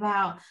talking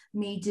about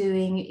me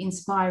doing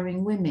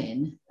inspiring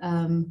women.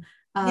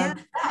 yeah,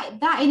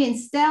 that in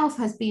itself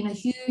has been a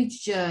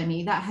huge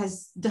journey that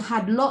has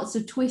had lots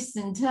of twists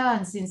and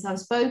turns since I've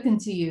spoken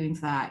to you, in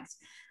fact.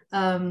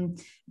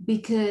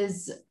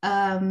 Because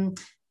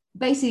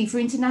basically for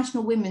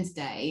International Women's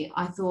Day,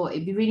 I thought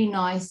it'd be really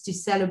nice to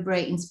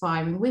celebrate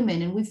inspiring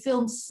women. And we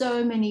filmed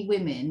so many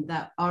women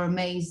that are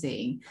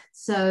amazing.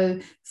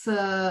 So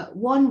for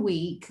 1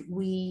 week,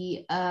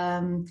 we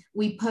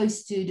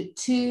posted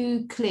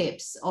 2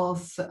 clips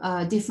of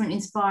different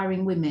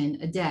inspiring women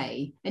a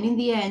day. And in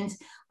the end,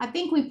 I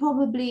think we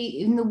probably,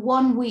 in the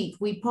 1 week,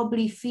 we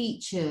probably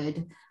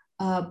featured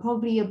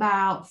probably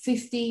about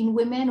 15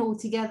 women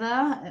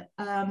altogether,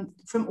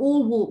 from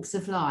all walks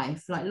of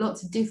life, like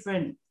lots of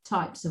different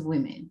types of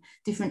women,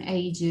 different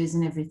ages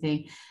and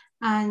everything.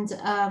 And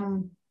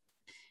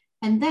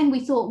then we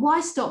thought,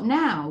 why stop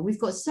now? We've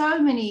got so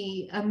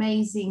many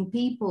amazing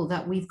people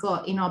that we've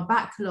got in our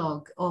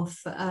backlog of,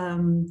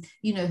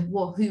 you know,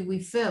 who we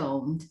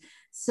filmed.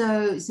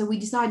 So we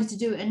decided to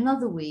do it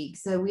another week.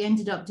 So we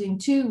ended up doing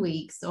 2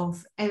 weeks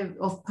of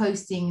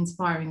posting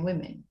inspiring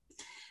women.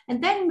 And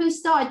then we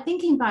started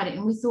thinking about it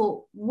and we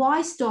thought,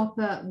 why stop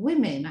at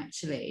women,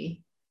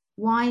 actually?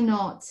 Why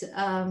not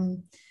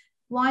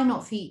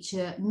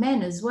feature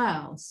men as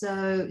well?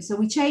 So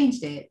we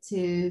changed it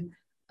to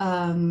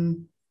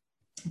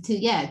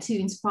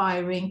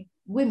inspiring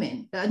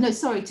women.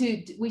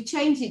 We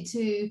changed it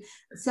to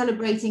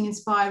celebrating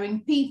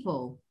inspiring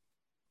people.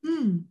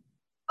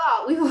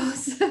 But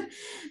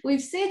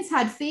we've since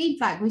had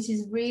feedback, which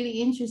is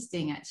really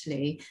interesting,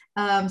 actually.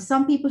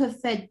 Some people have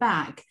fed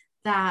back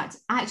that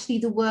actually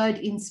the word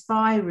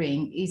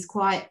inspiring is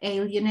quite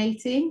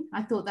alienating.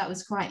 I thought that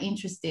was quite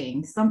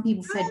interesting. Some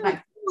people fed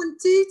back.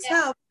 Do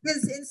tell,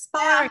 because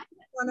inspiring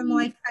is one of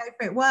my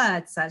favorite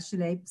words,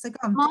 actually. So go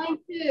on.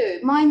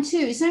 Mine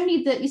too. It's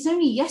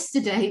only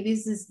yesterday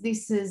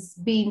this has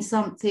been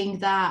something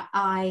that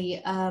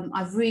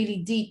I've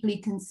really deeply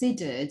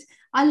considered.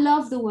 I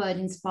love the word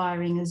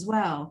inspiring as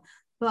well,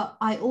 but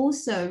I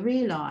also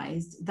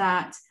realized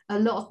that a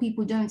lot of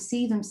people don't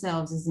see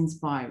themselves as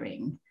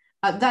inspiring.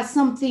 That's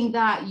something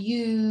that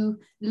you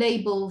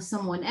label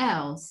someone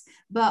else.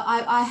 But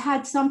I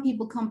had some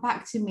people come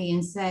back to me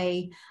and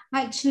say,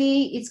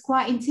 actually, it's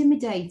quite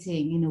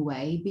intimidating in a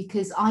way,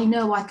 because I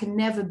know I can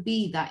never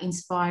be that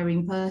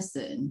inspiring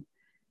person.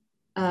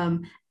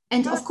 And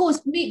of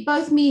course,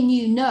 both me and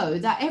you know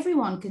that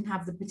everyone can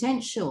have the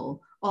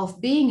potential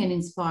of being an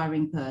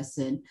inspiring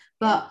person.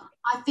 But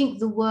I think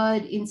the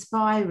word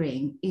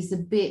inspiring is a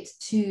bit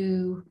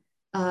too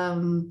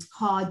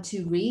hard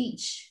to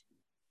reach.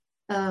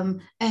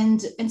 And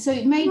so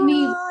it made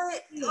me.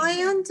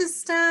 I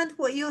understand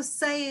what you're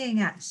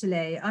saying,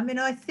 actually. I mean,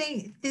 I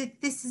think that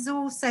this is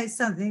also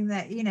something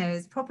that, you know,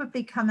 has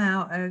probably come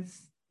out of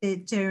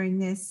it during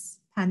this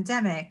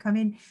pandemic. I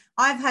mean,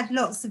 I've had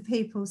lots of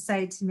people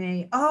say to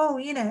me, oh,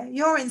 you know,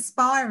 you're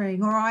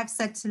inspiring. Or I've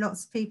said to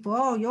lots of people,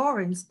 oh,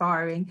 you're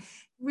inspiring.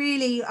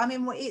 Really, I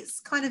mean,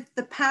 it's kind of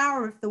the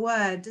power of the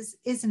word,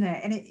 isn't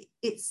it? And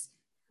it's,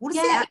 what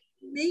does it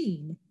actually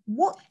mean?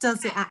 What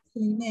does it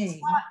actually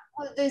mean?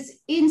 Well, there's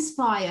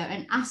inspire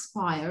and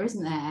aspire,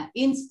 isn't there?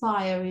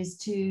 Inspire is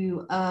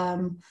to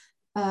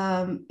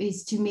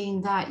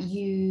mean that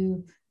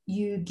you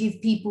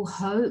give people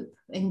hope,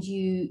 and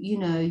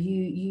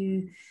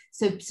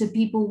so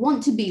people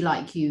want to be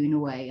like you in a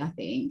way, I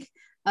think.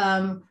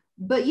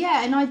 But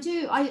yeah, and I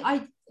do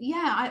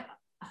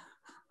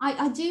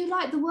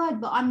like the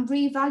word, but I'm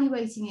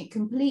reevaluating it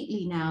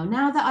completely now.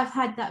 Now that I've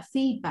had that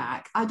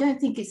feedback, I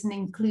don't think it's an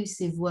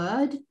inclusive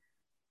word.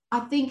 I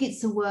think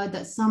it's a word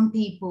that some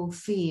people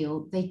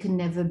feel they can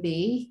never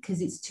be because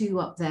it's too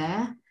up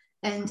there.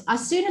 And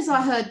as soon as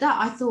I heard that,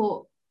 I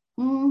thought,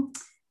 in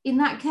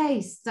that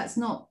case, that's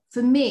not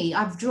for me.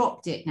 I've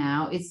dropped it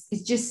now. It's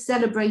just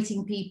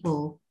celebrating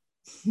people.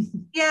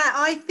 Yeah,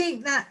 I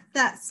think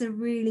that's a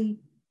really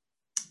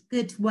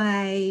good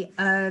way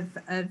of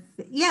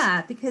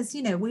because,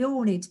 you know, we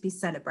all need to be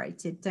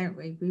celebrated, don't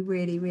we? We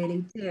really,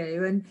 really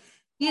do. And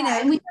you know,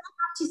 and we don't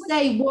have to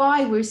say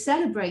why we're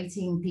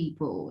celebrating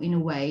people in a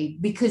way,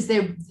 because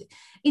they're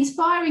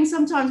inspiring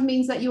sometimes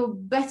means that you're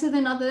better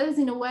than others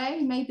in a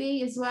way,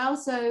 maybe as well.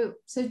 So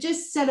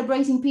just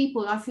celebrating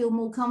people, I feel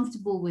more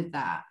comfortable with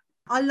that.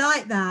 I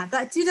like that.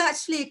 That did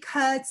actually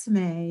occur to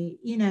me,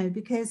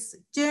 because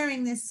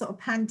during this sort of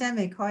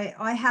pandemic,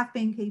 I have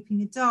been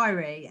keeping a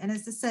diary. And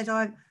as I said,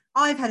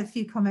 I've had a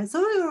few comments,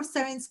 oh, you're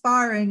so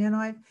inspiring. And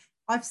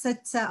I've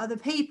said to other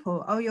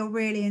people, oh, you're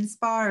really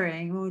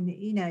inspiring, or,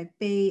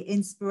 be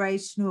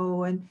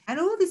inspirational and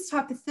all this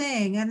type of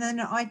thing. And then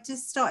I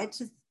just started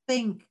to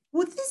think,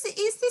 well,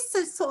 is this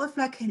a sort of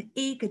like an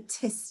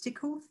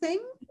egotistical thing?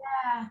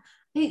 Yeah.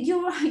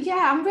 You're right.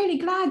 Yeah, I'm really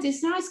glad.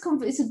 It's nice.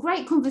 It's a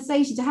great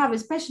conversation to have,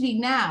 especially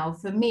now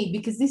for me,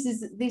 because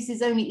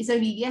it's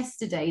only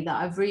yesterday that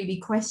I've really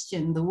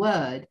questioned the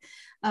word.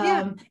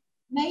 Yeah.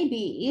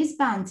 Maybe it is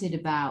bantered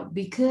about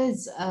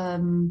because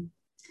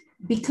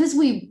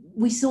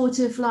we sort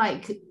of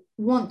like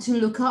want to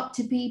look up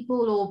to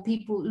people, or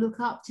people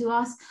look up to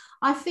us.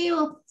 I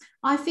feel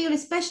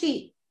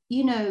especially,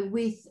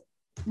 with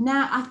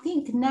now, I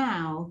think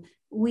now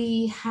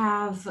we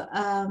have,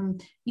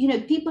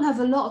 people have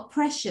a lot of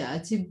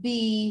pressure to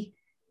be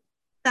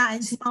That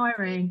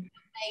inspiring.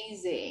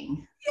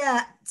 amazing.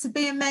 Yeah, to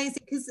be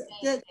amazing, because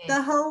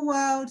the whole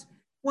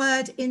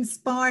word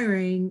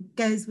inspiring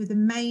goes with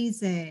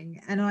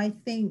amazing, and I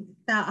think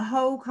that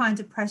whole kind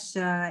of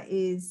pressure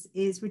is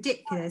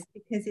ridiculous,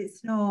 because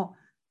it's not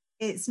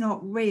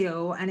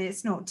real and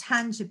it's not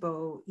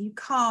tangible. You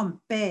can't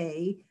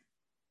be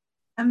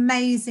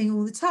amazing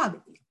all the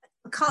time.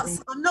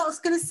 I'm not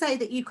going to say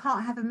that you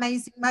can't have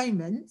amazing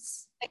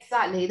moments.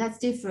 Exactly, that's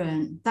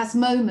different. That's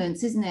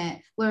moments, isn't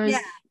it? Whereas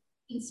Yeah.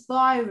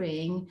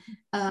 inspiring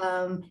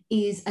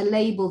is a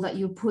label that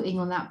you're putting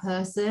on that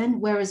person,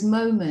 whereas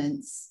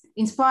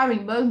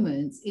inspiring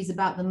moments is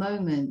about the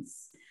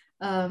moments.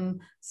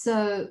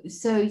 So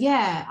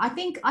yeah, I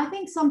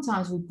think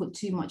sometimes we put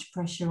too much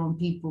pressure on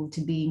people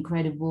to be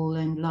incredible,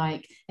 and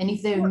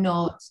if they're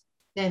not,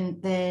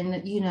 then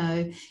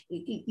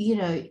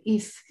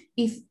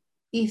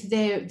if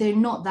they're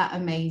not that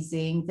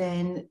amazing,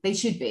 then they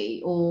should be,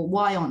 or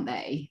why aren't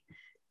they?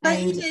 But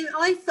And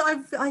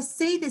I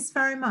see this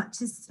very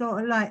much as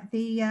sort of like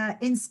the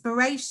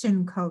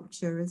inspiration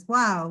culture as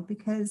well,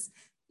 because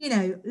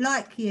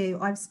like you,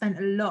 I've spent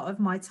a lot of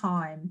my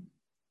time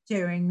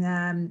during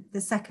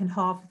the second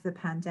half of the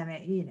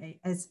pandemic.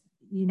 As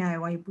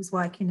I was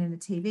working in a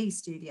TV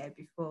studio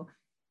before,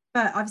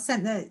 but I've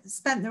spent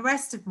the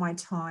rest of my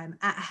time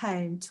at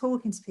home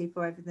talking to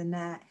people over the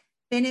net,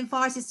 been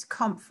invited to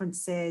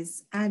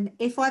conferences, and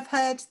if I've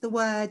heard the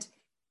word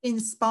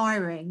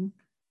inspiring,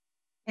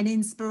 an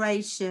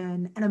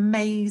inspiration, and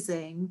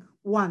amazing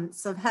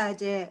once, I've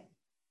heard it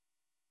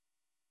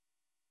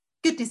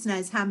goodness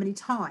knows how many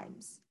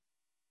times.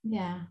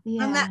 yeah, And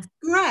yeah. that's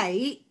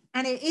great,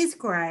 and it is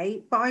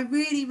great, but I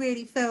really,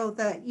 really feel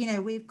that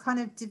we've kind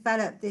of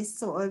developed this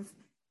sort of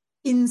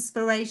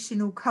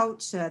inspirational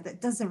culture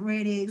that doesn't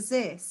really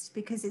exist,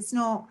 because it's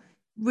not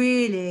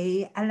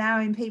really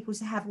allowing people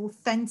to have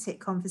authentic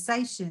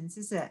conversations,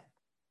 is it?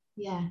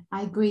 Yeah,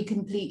 I agree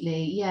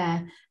completely.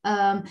 Yeah.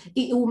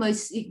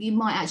 It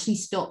might actually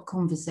stop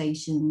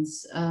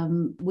conversations,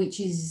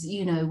 which is,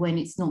 when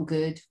it's not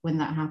good when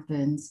that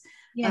happens.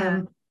 Yeah.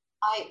 Um,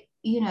 I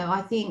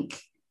think,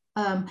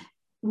 um,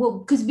 well,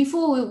 because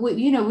before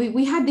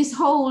we had this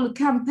whole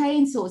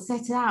campaign sort of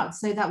set out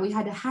so that we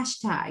had a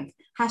hashtag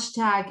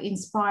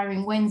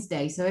Inspiring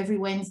Wednesday. So every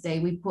Wednesday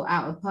we put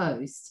out a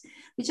post,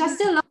 which I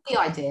still love the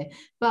idea,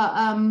 but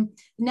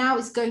now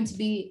it's going to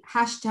be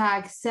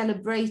hashtag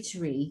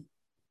Celebratory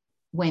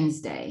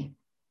Wednesday.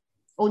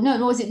 Or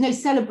no, was it no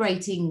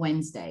Celebrating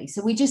Wednesday?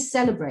 So we just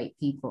celebrate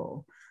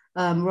people,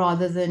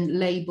 rather than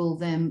label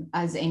them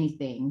as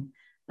anything.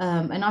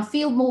 And I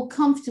feel more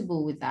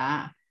comfortable with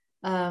that.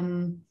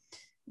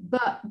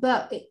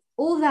 But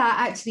all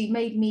that actually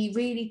made me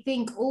really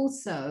think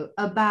also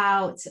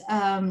about.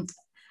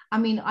 I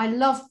mean, I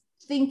love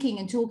thinking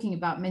and talking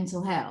about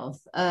mental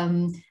health,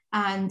 and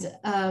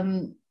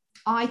I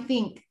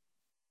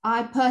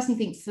personally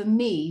think for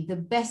me, the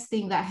best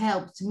thing that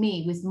helped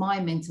me with my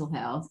mental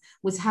health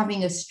was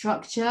having a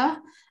structure.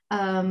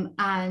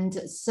 And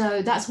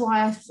so that's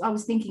why I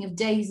was thinking of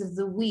days of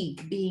the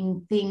week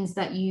being things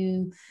that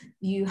you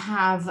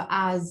have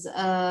as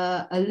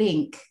a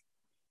link.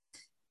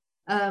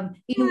 In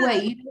a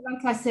way,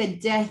 like I said,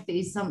 death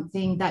is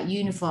something that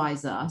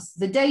unifies us.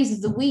 The days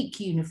of the week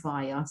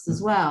unify us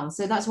as well.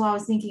 So that's why I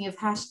was thinking of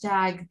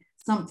hashtag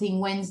something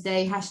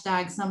Wednesday,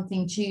 hashtag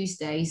something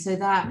Tuesday, so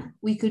that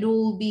we could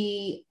all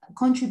be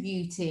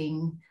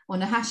contributing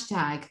on a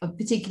hashtag a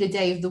particular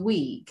day of the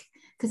week.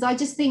 Because I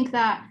just think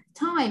that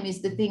time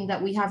is the thing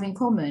that we have in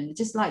common,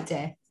 just like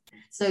death.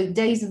 So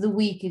days of the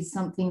week is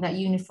something that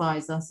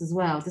unifies us as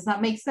well. Does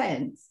that make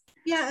sense?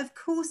 Yeah, of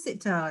course it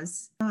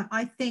does.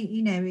 I think,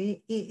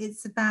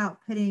 it's about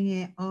putting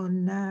it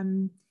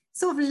on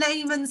sort of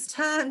layman's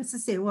terms,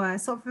 as it were,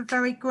 sort of a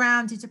very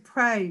grounded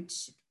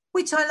approach,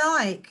 which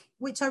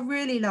which I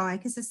really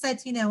like. As I said,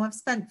 I've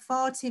spent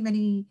far too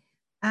many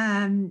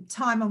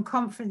time on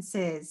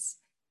conferences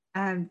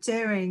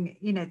during,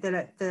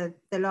 the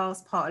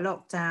last part of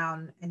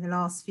lockdown in the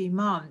last few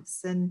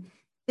months. And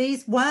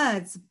these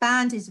words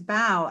bandied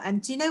about.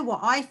 And do you know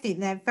what? I think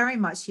they're very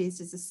much used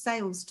as a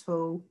sales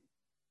tool.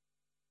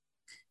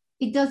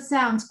 It does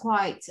sound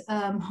quite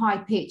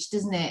high pitched,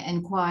 doesn't it?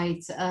 And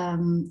quite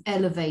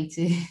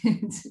elevated.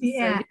 So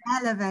Yeah,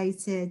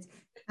 elevated.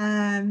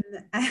 Um,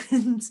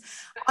 and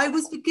I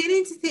was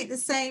beginning to think the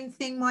same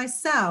thing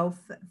myself,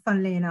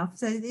 funnily enough.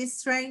 So it's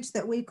strange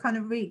that we've kind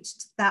of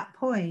reached that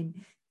point.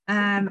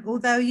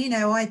 Although, you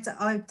know, I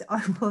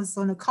was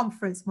on a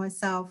conference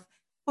myself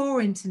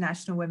for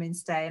International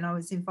Women's Day, and I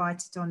was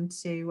invited on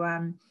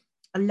to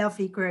a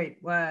lovely group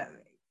where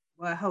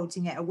we're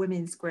holding it, a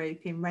women's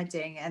group in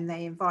Reading, and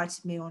they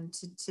invited me on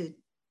to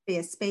be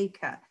a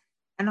speaker.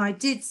 And I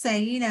did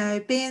say, you know,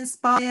 be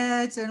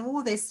inspired and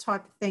all this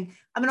type of thing.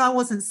 I mean, I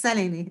wasn't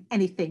selling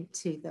anything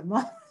to them.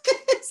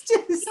 It's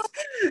just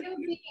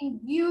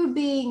you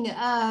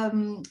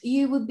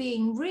were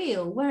being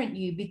real, weren't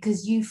you?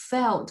 Because you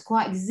felt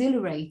quite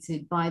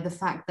exhilarated by the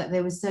fact that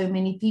there were so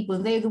many people,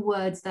 and they're the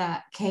words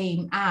that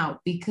came out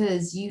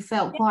because you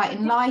felt quite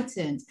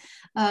enlightened.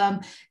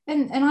 And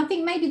I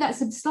think maybe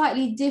that's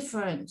slightly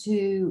different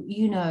to,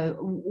 you know,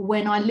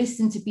 when I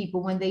listen to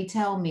people when they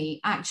tell me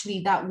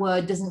actually that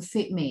word doesn't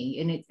fit me,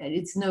 and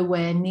it's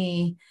nowhere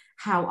near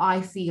how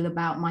I feel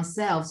about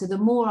myself. So the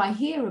more I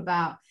hear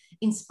about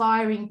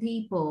inspiring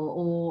people,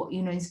 or,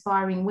 you know,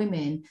 inspiring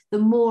women, the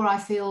more I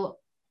feel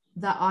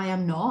that I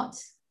am not.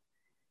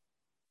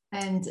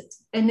 And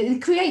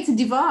it creates a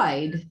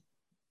divide.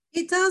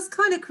 it does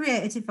kind of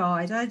create a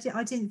divide. I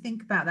didn't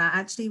think about that.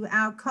 Actually,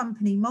 our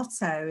company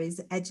motto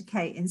is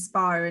educate,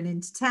 inspire, and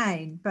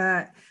entertain.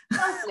 But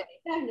Lovely.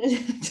 I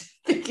don't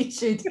think you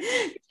should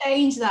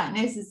change that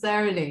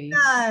necessarily.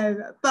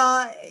 no,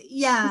 but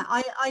yeah,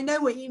 I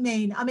know what you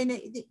mean. I mean,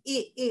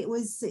 it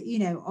was, you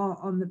know,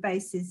 on the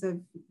basis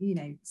of, you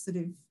know, sort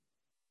of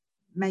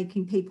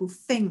making people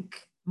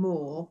think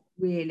more,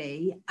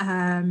 really.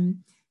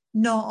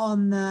 Not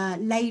on the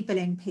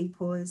labeling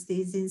people as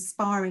these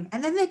inspiring,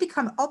 and then they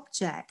become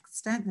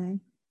objects, don't they?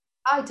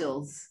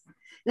 Idols.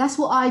 That's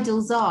what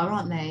idols are,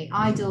 aren't they?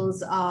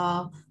 Idols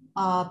are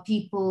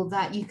people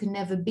that you can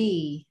never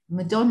be.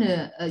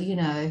 Madonna, you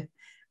know,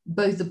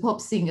 both the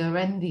pop singer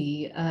and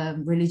the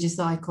religious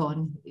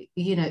icon,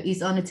 you know,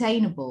 is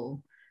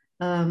unattainable.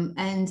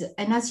 And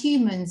as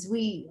humans,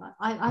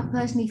 I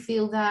personally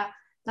feel that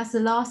that's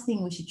the last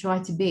thing we should try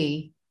to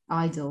be,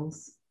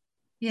 idols.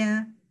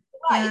 Yeah,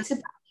 Right, yeah. it's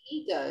about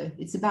ego.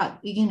 It's about,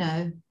 you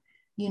know.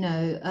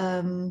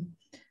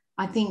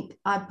 I think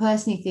I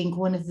personally think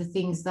one of the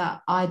things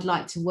that I'd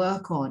like to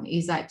work on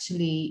is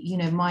actually, you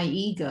know, my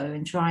ego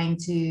and trying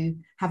to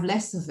have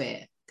less of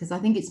it, because I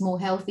think it's more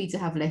healthy to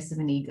have less of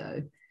an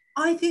ego.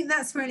 I think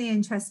that's really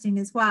interesting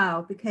as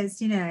well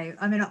because, you know,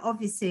 I mean,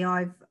 obviously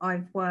I've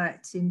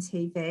worked in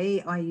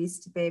TV. I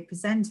used to be a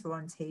presenter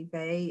on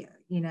TV,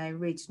 you know,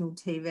 regional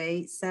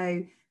TV.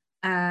 So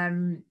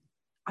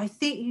I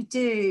think you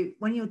do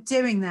when you're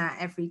doing that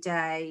every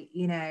day,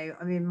 you know,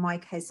 I mean, in my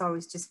case, I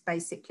was just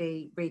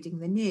basically reading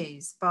the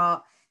news,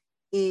 but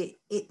it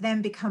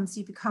then becomes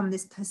you become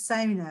this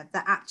persona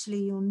that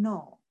actually you're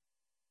not.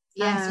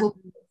 Yes, Um, well,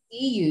 people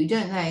see you,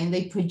 don't they? And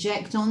they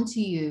project onto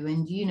you,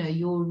 and you know,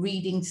 you're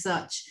reading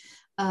such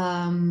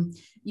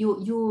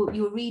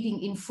you're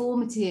reading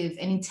informative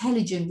and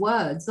intelligent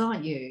words,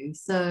 aren't you?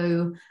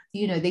 So,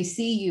 you know, they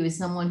see you as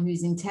someone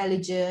who's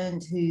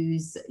intelligent,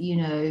 who's, you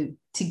know,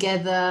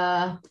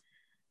 together.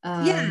 yeah,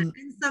 Um,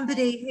 and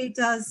somebody who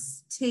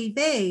does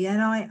TV.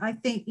 And I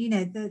think, you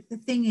know, the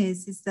thing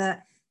is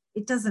that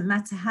it doesn't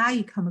matter how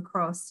you come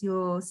across,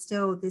 you're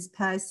still this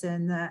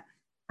person that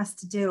has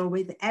to deal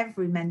with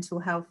every mental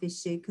health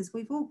issue because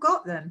we've all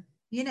got them.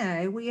 You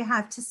know, we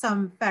have to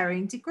some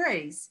varying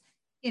degrees.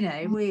 You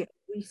know, we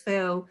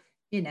feel,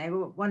 you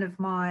know, one of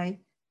my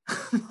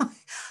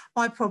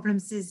my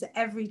problems is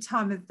every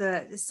time of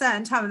the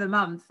certain time of the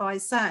month, I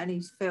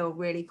certainly feel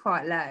really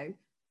quite low,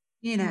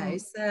 you know.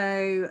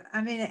 So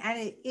I mean,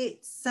 and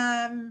it's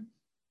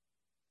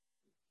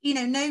you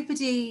know,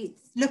 nobody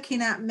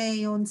looking at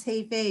me on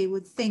TV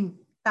would think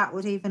that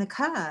would even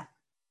occur.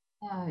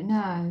 no,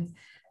 no.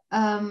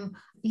 um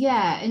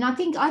yeah, and I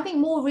think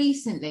more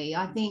recently,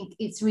 I think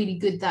it's really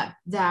good that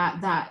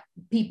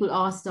people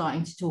are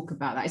starting to talk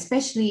about that,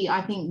 especially I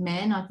think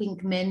men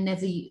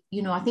never,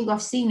 you know, I think I've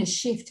seen a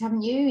shift,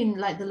 haven't you, in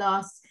like the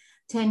last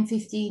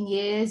 10-15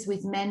 years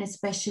with men,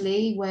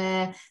 especially,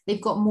 where they've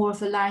got more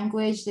of a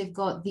language, they've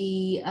got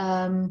the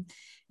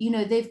you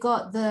know, they've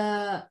got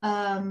the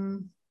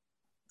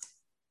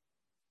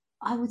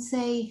I would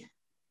say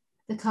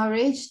the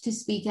courage to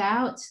speak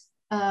out.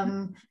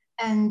 um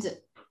and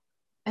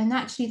and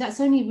actually that's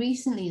only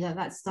recently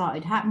that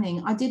started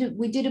happening.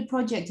 We did a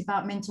project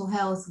about mental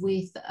health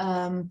with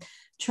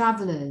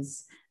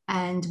travelers,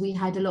 and we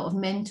had a lot of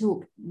men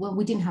talk. Well,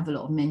 we didn't have a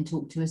lot of men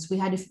talk to us. We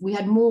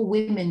had more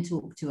women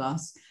talk to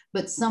us,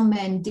 but some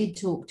men did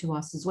talk to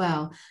us as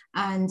well.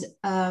 And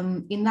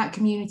in that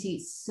community,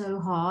 it's so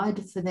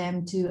hard for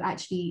them to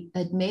actually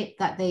admit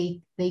that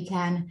they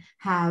can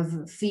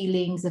have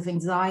feelings of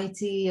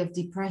anxiety, of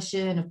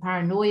depression, of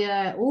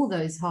paranoia, all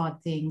those hard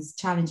things,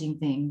 challenging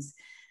things.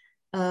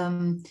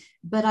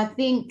 But I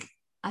think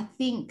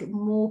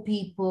more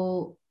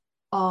people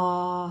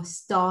are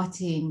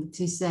starting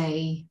to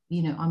say,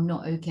 you know, I'm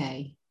not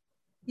okay.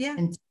 Yeah.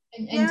 And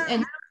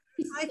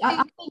I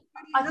I think think it's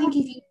I really think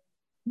if you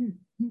hard.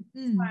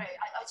 Mm. sorry,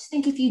 I just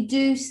think if you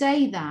do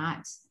say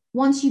that,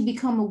 once you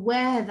become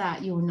aware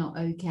that you're not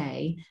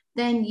okay,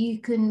 then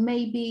you can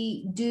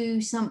maybe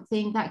do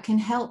something that can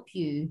help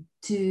you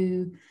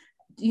to,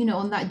 you know,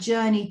 on that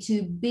journey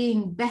to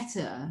being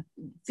better,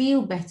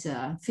 feel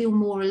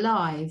more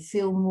alive,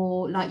 feel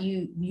more like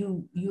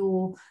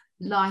your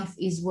life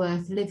is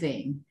worth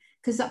living.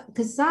 Because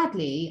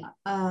sadly,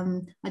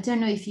 I don't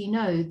know if you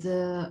know,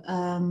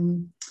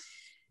 the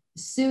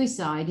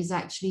suicide is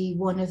actually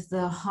one of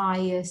the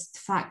highest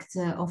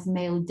factor of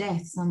male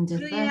deaths under Oh,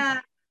 30.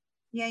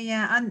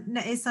 yeah. And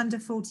no, it's under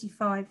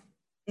 45.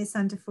 It's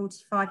under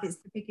 45. It's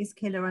the biggest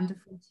killer under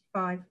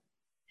 45.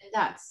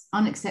 That's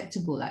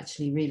unacceptable,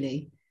 actually,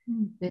 really.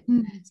 But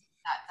Mm.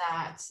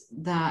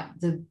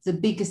 the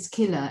biggest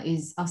killer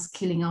is us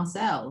killing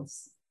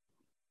ourselves.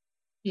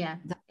 Yeah,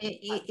 That's it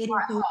is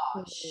quite awful.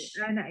 harsh.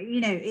 And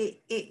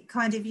it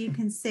kind of, you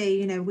can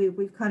see,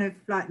 we've kind of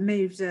like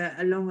moved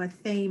along a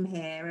theme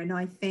here, and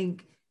I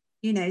think,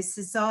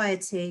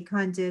 society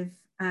kind of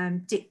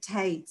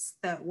dictates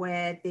that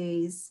we're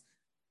these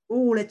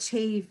all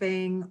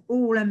achieving,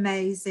 all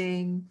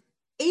amazing,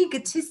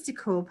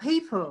 egotistical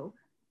people.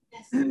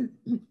 Yes. And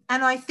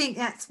I think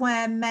that's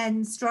where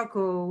men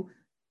struggle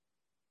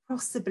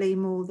possibly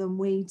more than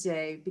we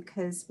do,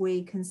 because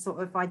we can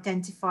sort of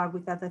identify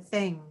with other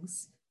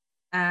things,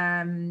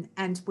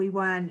 and we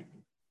weren't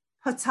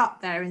put up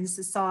there in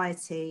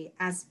society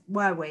as,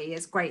 were we,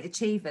 as great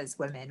achievers,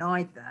 women,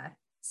 either.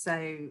 So,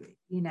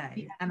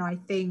 and I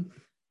think,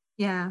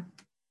 yeah,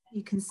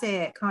 you can see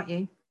it, can't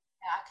you?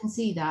 I can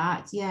see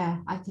that. Yeah,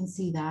 I can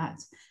see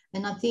that.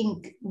 And I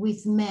think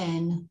with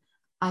men,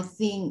 I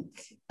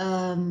think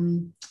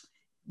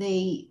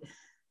they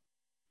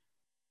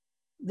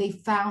they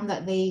found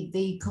that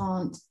they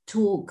can't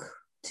talk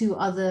to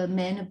other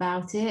men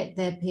about it,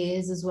 their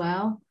peers as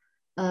well.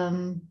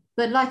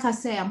 But like I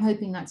say, I'm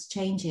hoping that's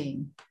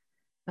changing.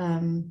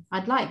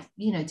 I'd like,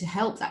 you know, to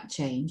help that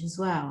change as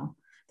well.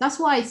 That's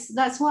why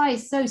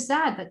it's so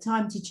sad that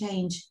Time to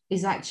Change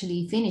is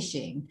actually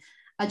finishing.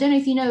 I don't know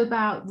if you know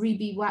about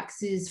Ruby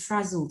Wax's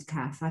Frazzled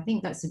Calf. I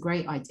think that's a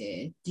great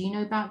idea. Do you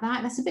know about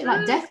that? That's a bit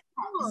like Death Calf.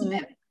 It's a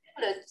bit of a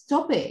similar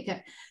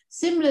topic,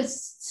 similar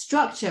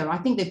structure. I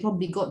think they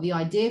probably got the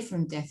idea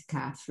from Death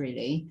Calf,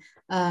 really.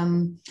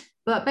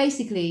 But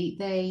basically,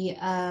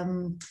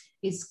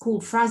 it's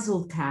called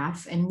Frazzled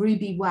Calf, and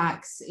Ruby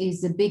Wax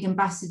is the big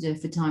ambassador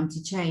for Time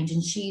to Change,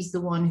 and she's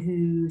the one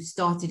who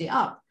started it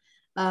up.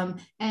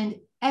 And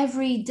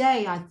every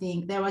day, I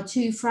think there are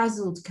 2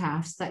 Frazzled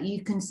Calves that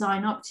you can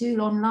sign up to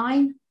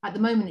online. At the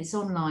moment, it's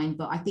online,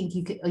 but I think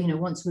you could, you know,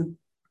 once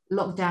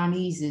lockdown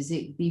eases,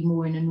 it'd be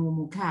more in a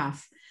normal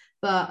calf.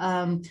 But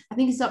I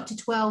think it's up to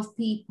 12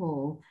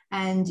 people,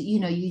 and you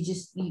know,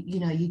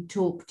 you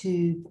talk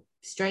to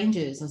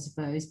strangers, I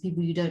suppose,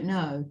 people you don't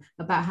know,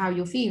 about how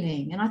you're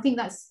feeling, and I think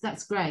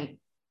that's great.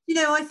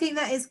 I think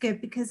that is good,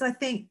 because I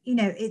think,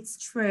 it's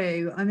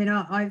true. I mean,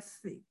 I've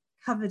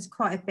covered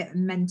quite a bit of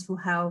mental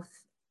health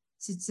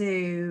to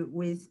do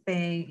with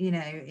being,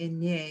 in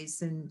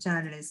news and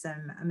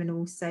journalism. I mean,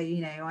 also,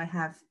 I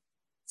have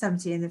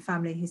somebody in the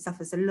family who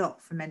suffers a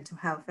lot from mental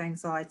health,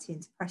 anxiety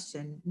and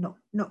depression. Not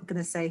going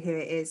to say who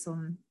it is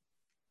on,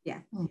 yeah.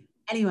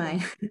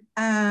 Anyway,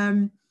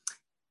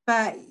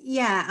 but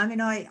yeah, I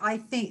mean, I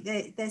think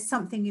that there's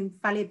something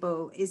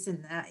invaluable,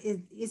 isn't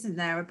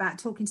there, about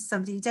talking to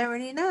somebody you don't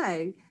really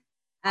know.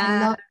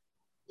 I love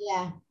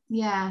Yeah,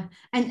 yeah.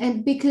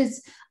 And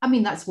because I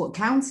mean that's what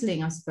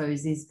counseling, I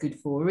suppose, is good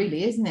for,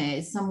 really, isn't it?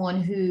 It's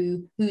someone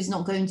who's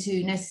not going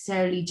to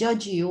necessarily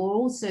judge you or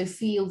also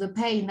feel the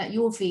pain that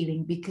you're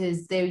feeling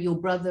because they're your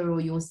brother or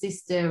your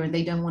sister and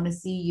they don't want to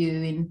see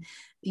you in,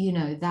 you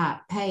know,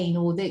 that pain,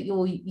 or that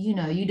you're, you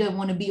know, you don't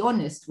want to be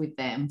honest with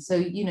them. So,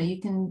 you know,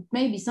 you can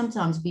maybe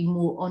sometimes be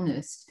more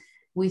honest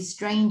with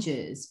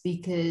strangers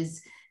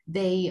because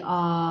they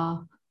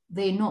are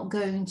they're not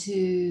going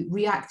to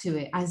react to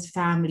it as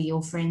family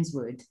or friends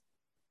would.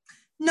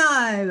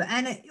 No,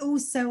 and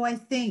also I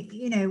think,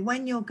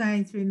 when you're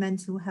going through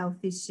mental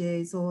health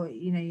issues, or,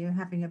 you're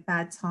having a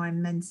bad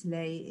time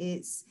mentally,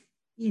 it's,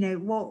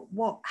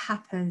 what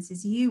happens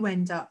is you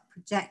end up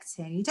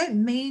projecting. You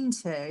don't mean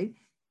to,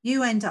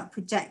 you end up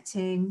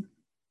projecting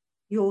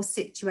your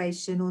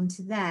situation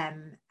onto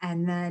them,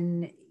 and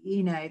then,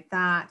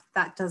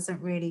 that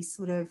doesn't really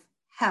sort of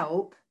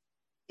help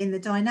in the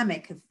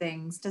dynamic of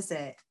things, does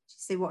it? Do you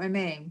see what I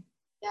mean?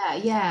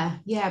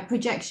 Yeah.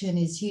 Projection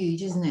is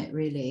huge, isn't it,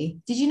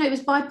 really? Did you know it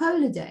was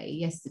bipolar day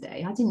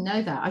yesterday? I didn't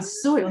know that. I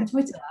saw it on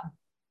Twitter.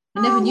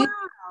 I never Oh, knew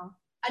wow.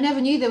 I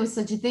never knew there was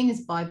such a thing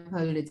as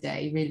bipolar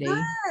day, really.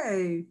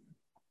 No.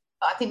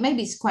 But I think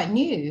maybe it's quite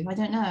new. I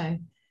don't know.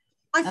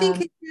 I think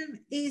Um,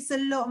 it is a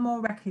lot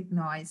more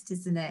recognised,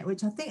 isn't it?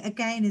 Which I think,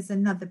 again, is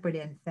another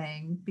brilliant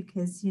thing,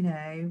 because,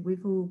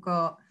 we've all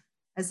got,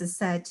 as I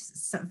said,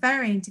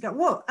 varying to go.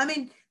 What I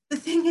mean, the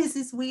thing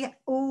is we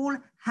all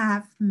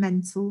have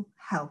mental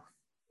health.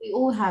 We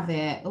all have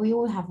it. We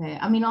all have it.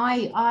 I mean,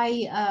 I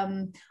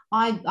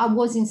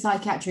was in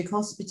psychiatric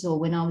hospital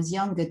when I was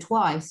younger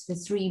twice for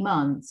 3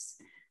 months.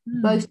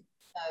 Both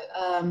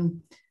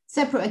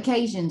separate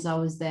occasions. I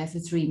was there for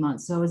 3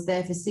 months, so I was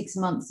there for 6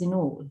 months in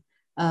all,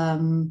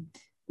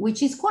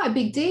 which is quite a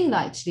big deal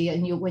actually.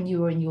 And when you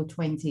were in your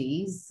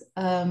 20s,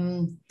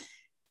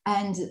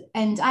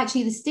 and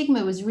actually the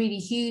stigma was really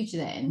huge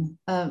then.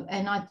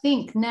 And I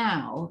think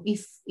now,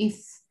 if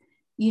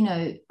you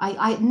know,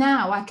 I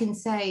now I can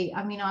say,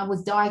 I mean, I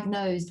was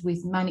diagnosed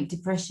with manic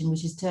depression,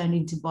 which has turned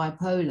into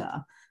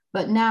bipolar.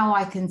 But now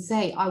I can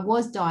say I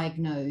was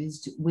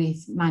diagnosed with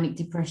manic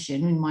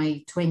depression in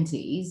my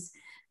 20s.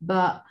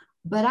 But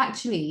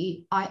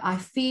actually, I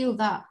feel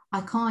that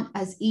I can't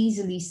as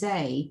easily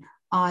say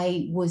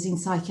I was in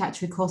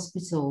psychiatric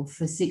hospital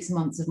for 6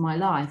 months of my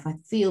life. I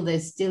feel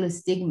there's still a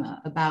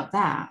stigma about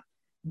that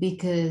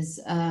because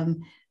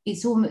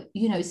it's almost,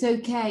 you know, it's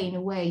okay in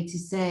a way to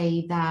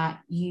say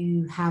that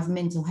you have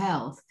mental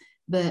health,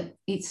 but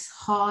it's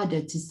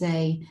harder to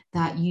say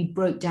that you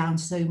broke down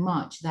so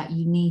much that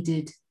you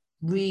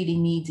really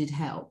needed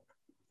help.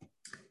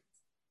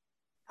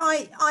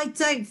 I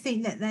don't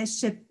think that there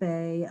should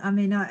be. I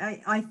mean,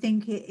 I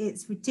think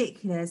it's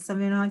ridiculous. I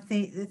mean, I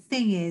think the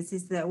thing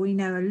is that we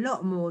know a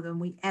lot more than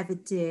we ever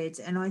did.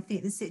 And I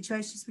think the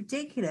situation is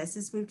ridiculous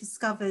as we've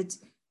discovered,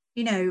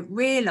 you know,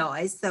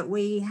 realised that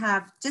we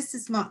have just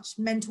as much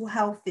mental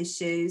health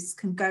issues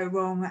can go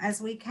wrong as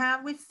we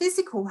can with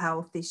physical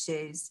health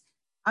issues.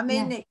 I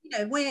mean, yeah. You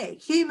know, we're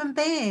human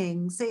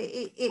beings.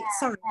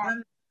 Sorry,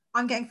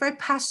 I'm getting very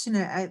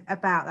passionate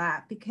about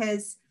that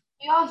because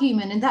we are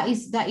human, and that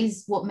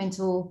is what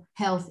mental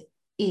health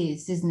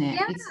is, isn't it?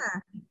 Yeah,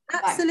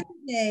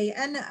 absolutely.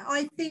 And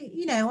I think,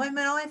 you know, I mean,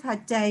 I've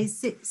had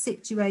days,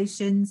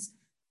 situations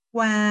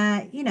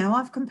where, you know,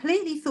 I've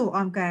completely thought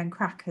I'm going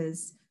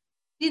crackers,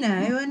 you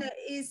know, and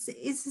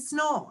it's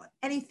not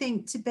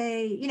anything to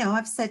be, you know,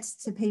 I've said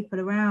to people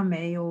around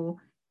me or,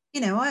 you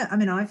know, I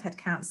mean, I've had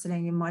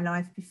counselling in my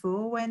life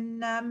before when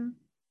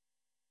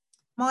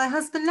my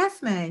husband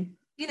left me,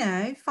 you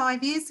know,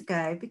 5 years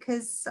ago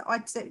because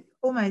I'd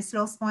almost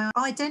lost my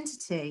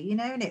identity, you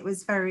know, and it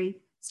was very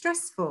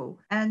stressful.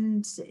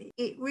 And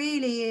it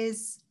really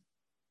is,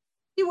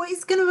 you know,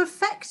 it's going to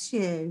affect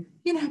you,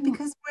 you know,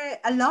 because we're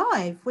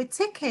alive, we're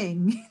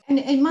ticking. And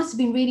it must have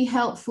been really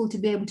helpful to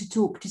be able to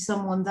talk to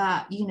someone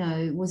that, you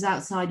know, was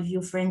outside of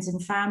your friends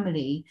and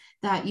family,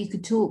 that you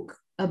could talk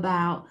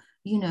about,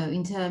 you know,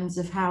 in terms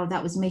of how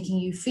that was making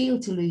you feel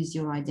to lose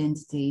your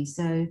identity.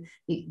 So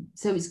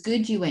it's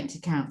good you went to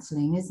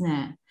counselling, isn't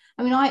it?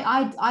 I mean,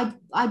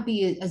 I'd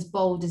be as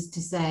bold as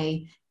to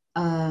say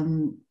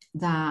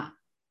that,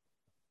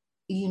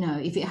 you know,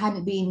 if it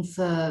hadn't been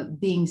for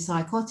being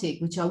psychotic,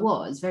 which I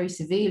was very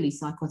severely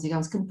psychotic, I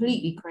was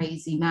completely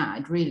crazy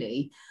mad,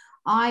 really.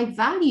 I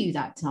value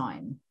that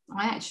time.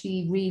 I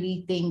actually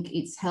really think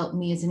it's helped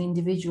me as an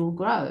individual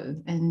grow.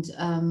 And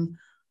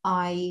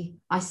I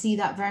see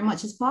that very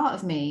much as part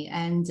of me.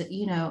 And,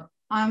 you know,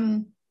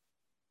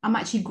 I'm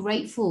actually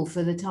grateful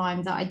for the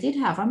time that I did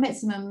have. I met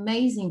some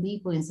amazing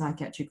people in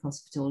psychiatric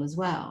hospital as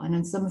well. And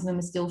then some of them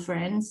are still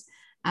friends.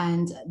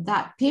 And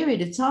that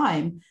period of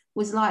time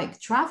was like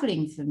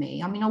traveling for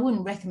me. I mean, I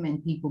wouldn't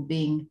recommend people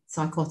being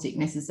psychotic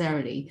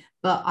necessarily,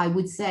 but I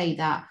would say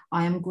that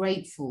I am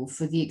grateful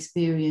for the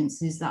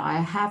experiences that I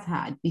have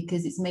had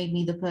because it's made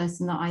me the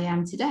person that I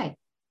am today.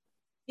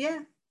 Yeah,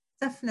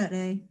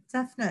 definitely.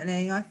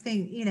 I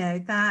think, you know,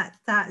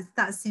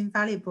 that's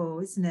invaluable,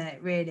 isn't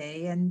it,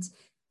 really? And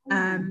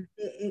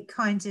it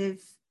kind of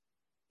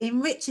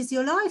enriches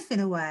your life in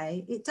a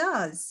way. It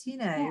does, you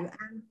know,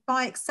 and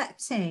by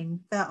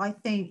accepting that, I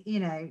think, you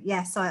know,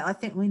 yes, I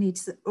think we need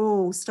to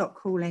all stop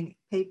calling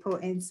people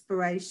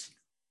inspiration.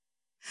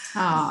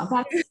 That's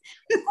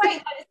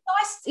great.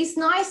 It's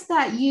nice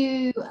that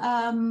you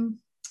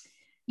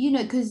you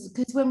know, because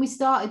when we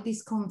started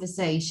this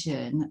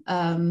conversation,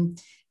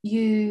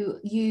 you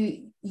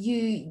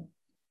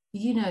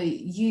know,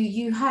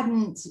 you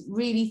hadn't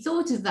really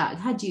thought of that,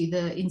 had you?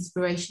 The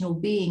inspirational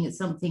being as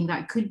something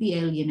that could be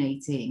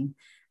alienating.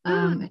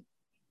 It's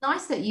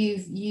nice that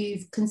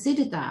you've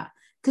considered that,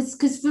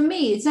 because for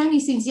me, it's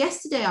only since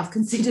yesterday I've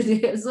considered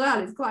it as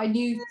well. It's quite a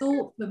new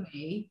thought for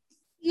me.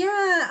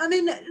 Yeah, I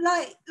mean,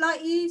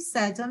 like you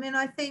said, I mean,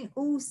 I think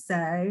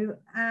also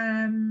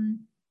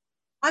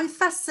I'm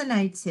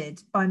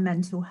fascinated by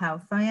mental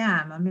health. I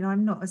am. I mean,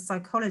 I'm not a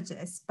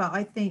psychologist, but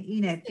I think, you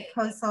know,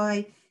 because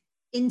I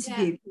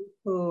interview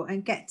people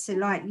and get to,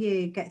 like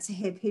you, get to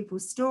hear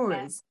people's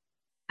stories.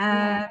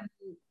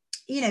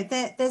 You know,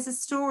 there's a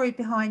story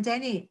behind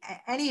any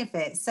of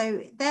it.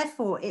 So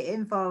therefore, it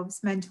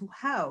involves mental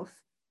health.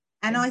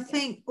 And I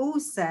think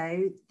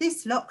also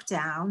this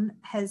lockdown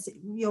has,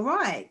 you're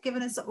right,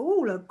 given us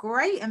all a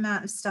great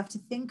amount of stuff to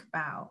think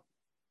about.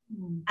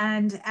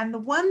 And the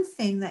one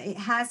thing that it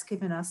has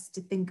given us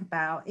to think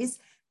about is,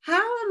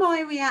 how am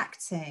I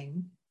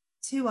reacting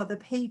to other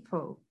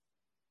people?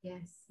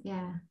 Yes,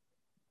 yeah.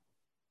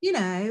 you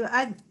know,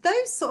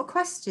 those sort of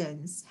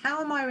questions,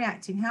 how am I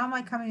reacting? How am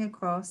I coming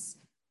across?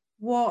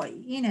 What,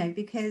 you know,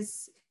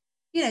 because,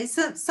 you know,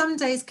 some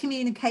days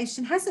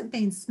communication hasn't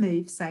been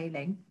smooth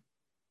sailing.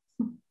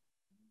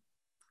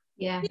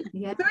 Yeah,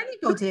 yeah. For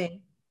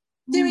anybody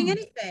doing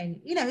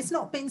anything, you know, it's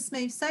not been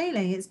smooth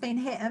sailing. It's been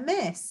hit and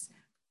miss.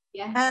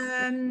 Yes.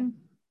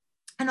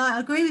 And I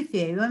agree with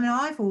you. I mean,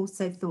 I've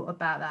also thought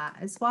about that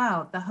as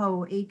well, the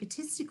whole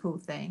egotistical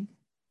thing.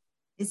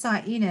 It's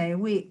like, you know,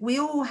 we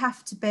all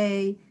have to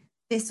be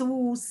this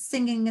all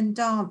singing and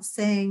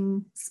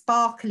dancing,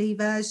 sparkly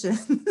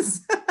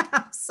versions of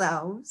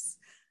ourselves.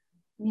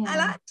 Yeah.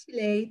 And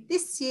actually,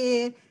 this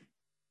year,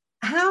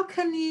 how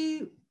can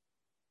you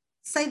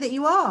say that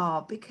you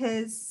are?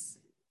 Because,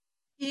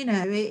 you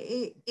know,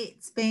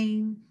 it's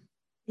been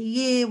a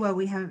year where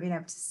we haven't been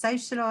able to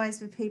socialize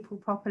with people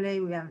properly.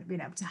 We haven't been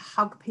able to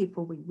hug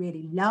people we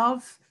really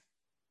love.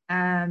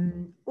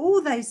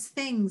 All those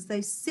things,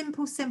 those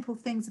simple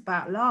things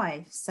about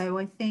life. So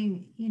I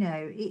think, you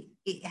know,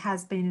 it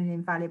has been an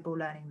invaluable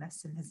learning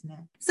lesson, hasn't it?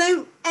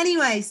 So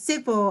anyway,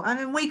 Sybil, I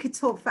mean, we could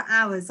talk for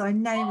hours. I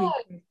know we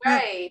could.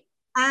 Great.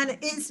 And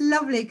it's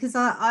lovely because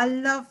I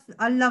love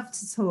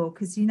to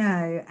talk, as you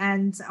know,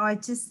 and I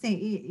just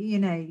think you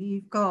know,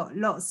 you've got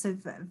lots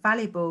of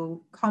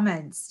valuable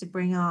comments to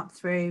bring up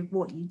through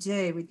what you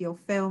do with your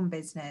film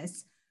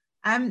business.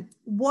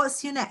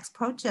 What's your next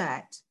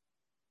project?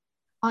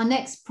 Our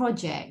next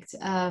project,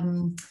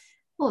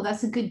 well,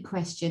 that's a good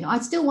question. I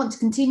still want to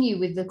continue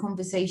with the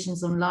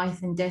Conversations on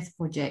Life and Death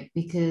project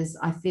because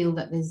I feel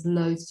that there's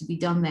loads to be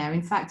done there.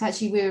 In fact,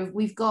 actually,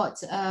 we've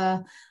got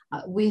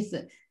with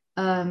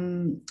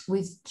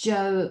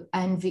Joe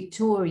and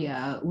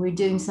Victoria, we're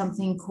doing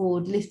something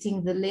called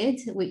Lifting the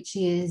Lid, which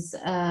is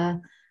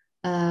an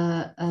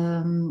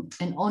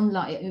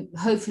online,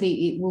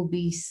 hopefully it will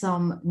be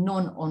some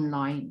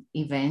non-online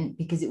event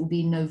because it will be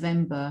in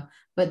November,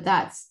 but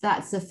that's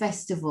a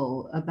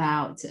festival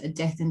about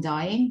death and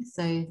dying,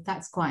 so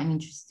that's quite an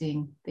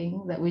interesting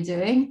thing that we're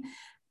doing.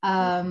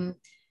 I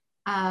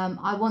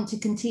want to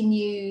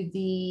continue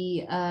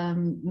the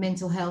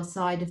mental health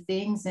side of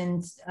things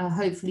and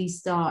hopefully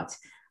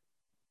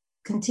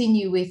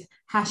continue with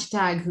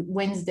hashtag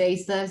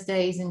Wednesdays,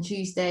 Thursdays, and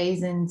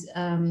Tuesdays, and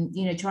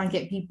you know, try and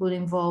get people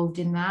involved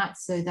in that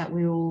so that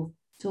we're all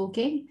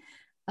talking.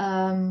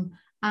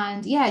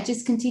 And yeah,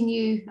 just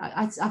continue.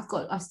 I've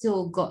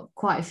still got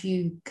quite a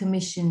few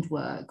commissioned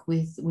work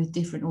with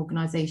different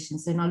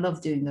organisations, and I love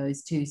doing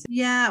those too. So.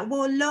 Yeah,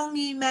 well, long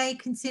you may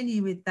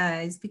continue with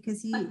those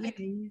because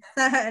you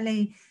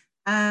certainly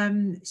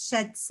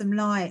shed some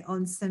light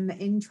on some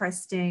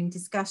interesting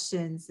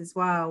discussions as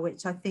well,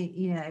 which I think,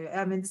 you know,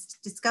 I mean, this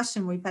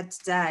discussion we've had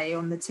today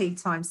on the Tea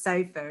Time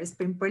Sofa has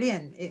been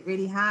brilliant. It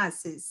really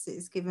has.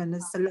 It's given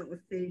us a lot of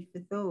food for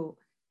thought.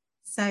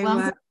 So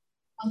well,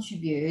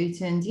 contribute,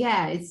 and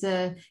yeah, it's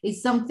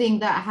something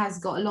that has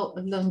got a lot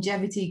of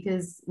longevity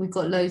because we've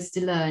got loads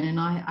to learn, and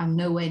I'm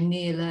nowhere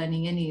near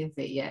learning any of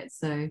it yet.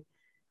 So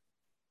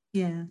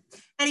yeah.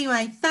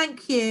 Anyway,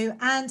 thank you,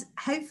 and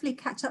hopefully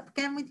catch up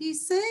again with you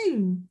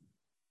soon.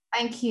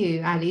 Thank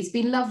you, Ali. It's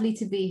been lovely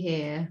to be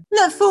here.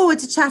 Look forward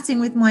to chatting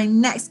with my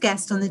next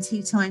guest on the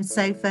Tea Time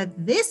Sofa,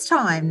 this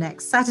time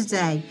next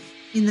Saturday.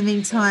 In the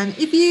meantime,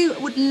 if you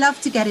would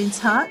love to get in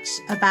touch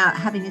about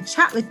having a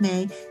chat with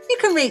me, you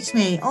can reach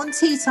me on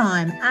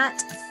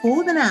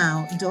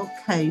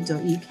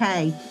teatime@forthenow.co.uk,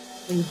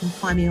 where you can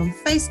find me on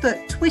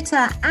Facebook,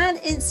 Twitter, and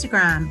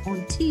Instagram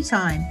on Tea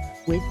Time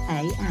with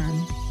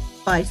AM.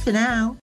 Bye for now.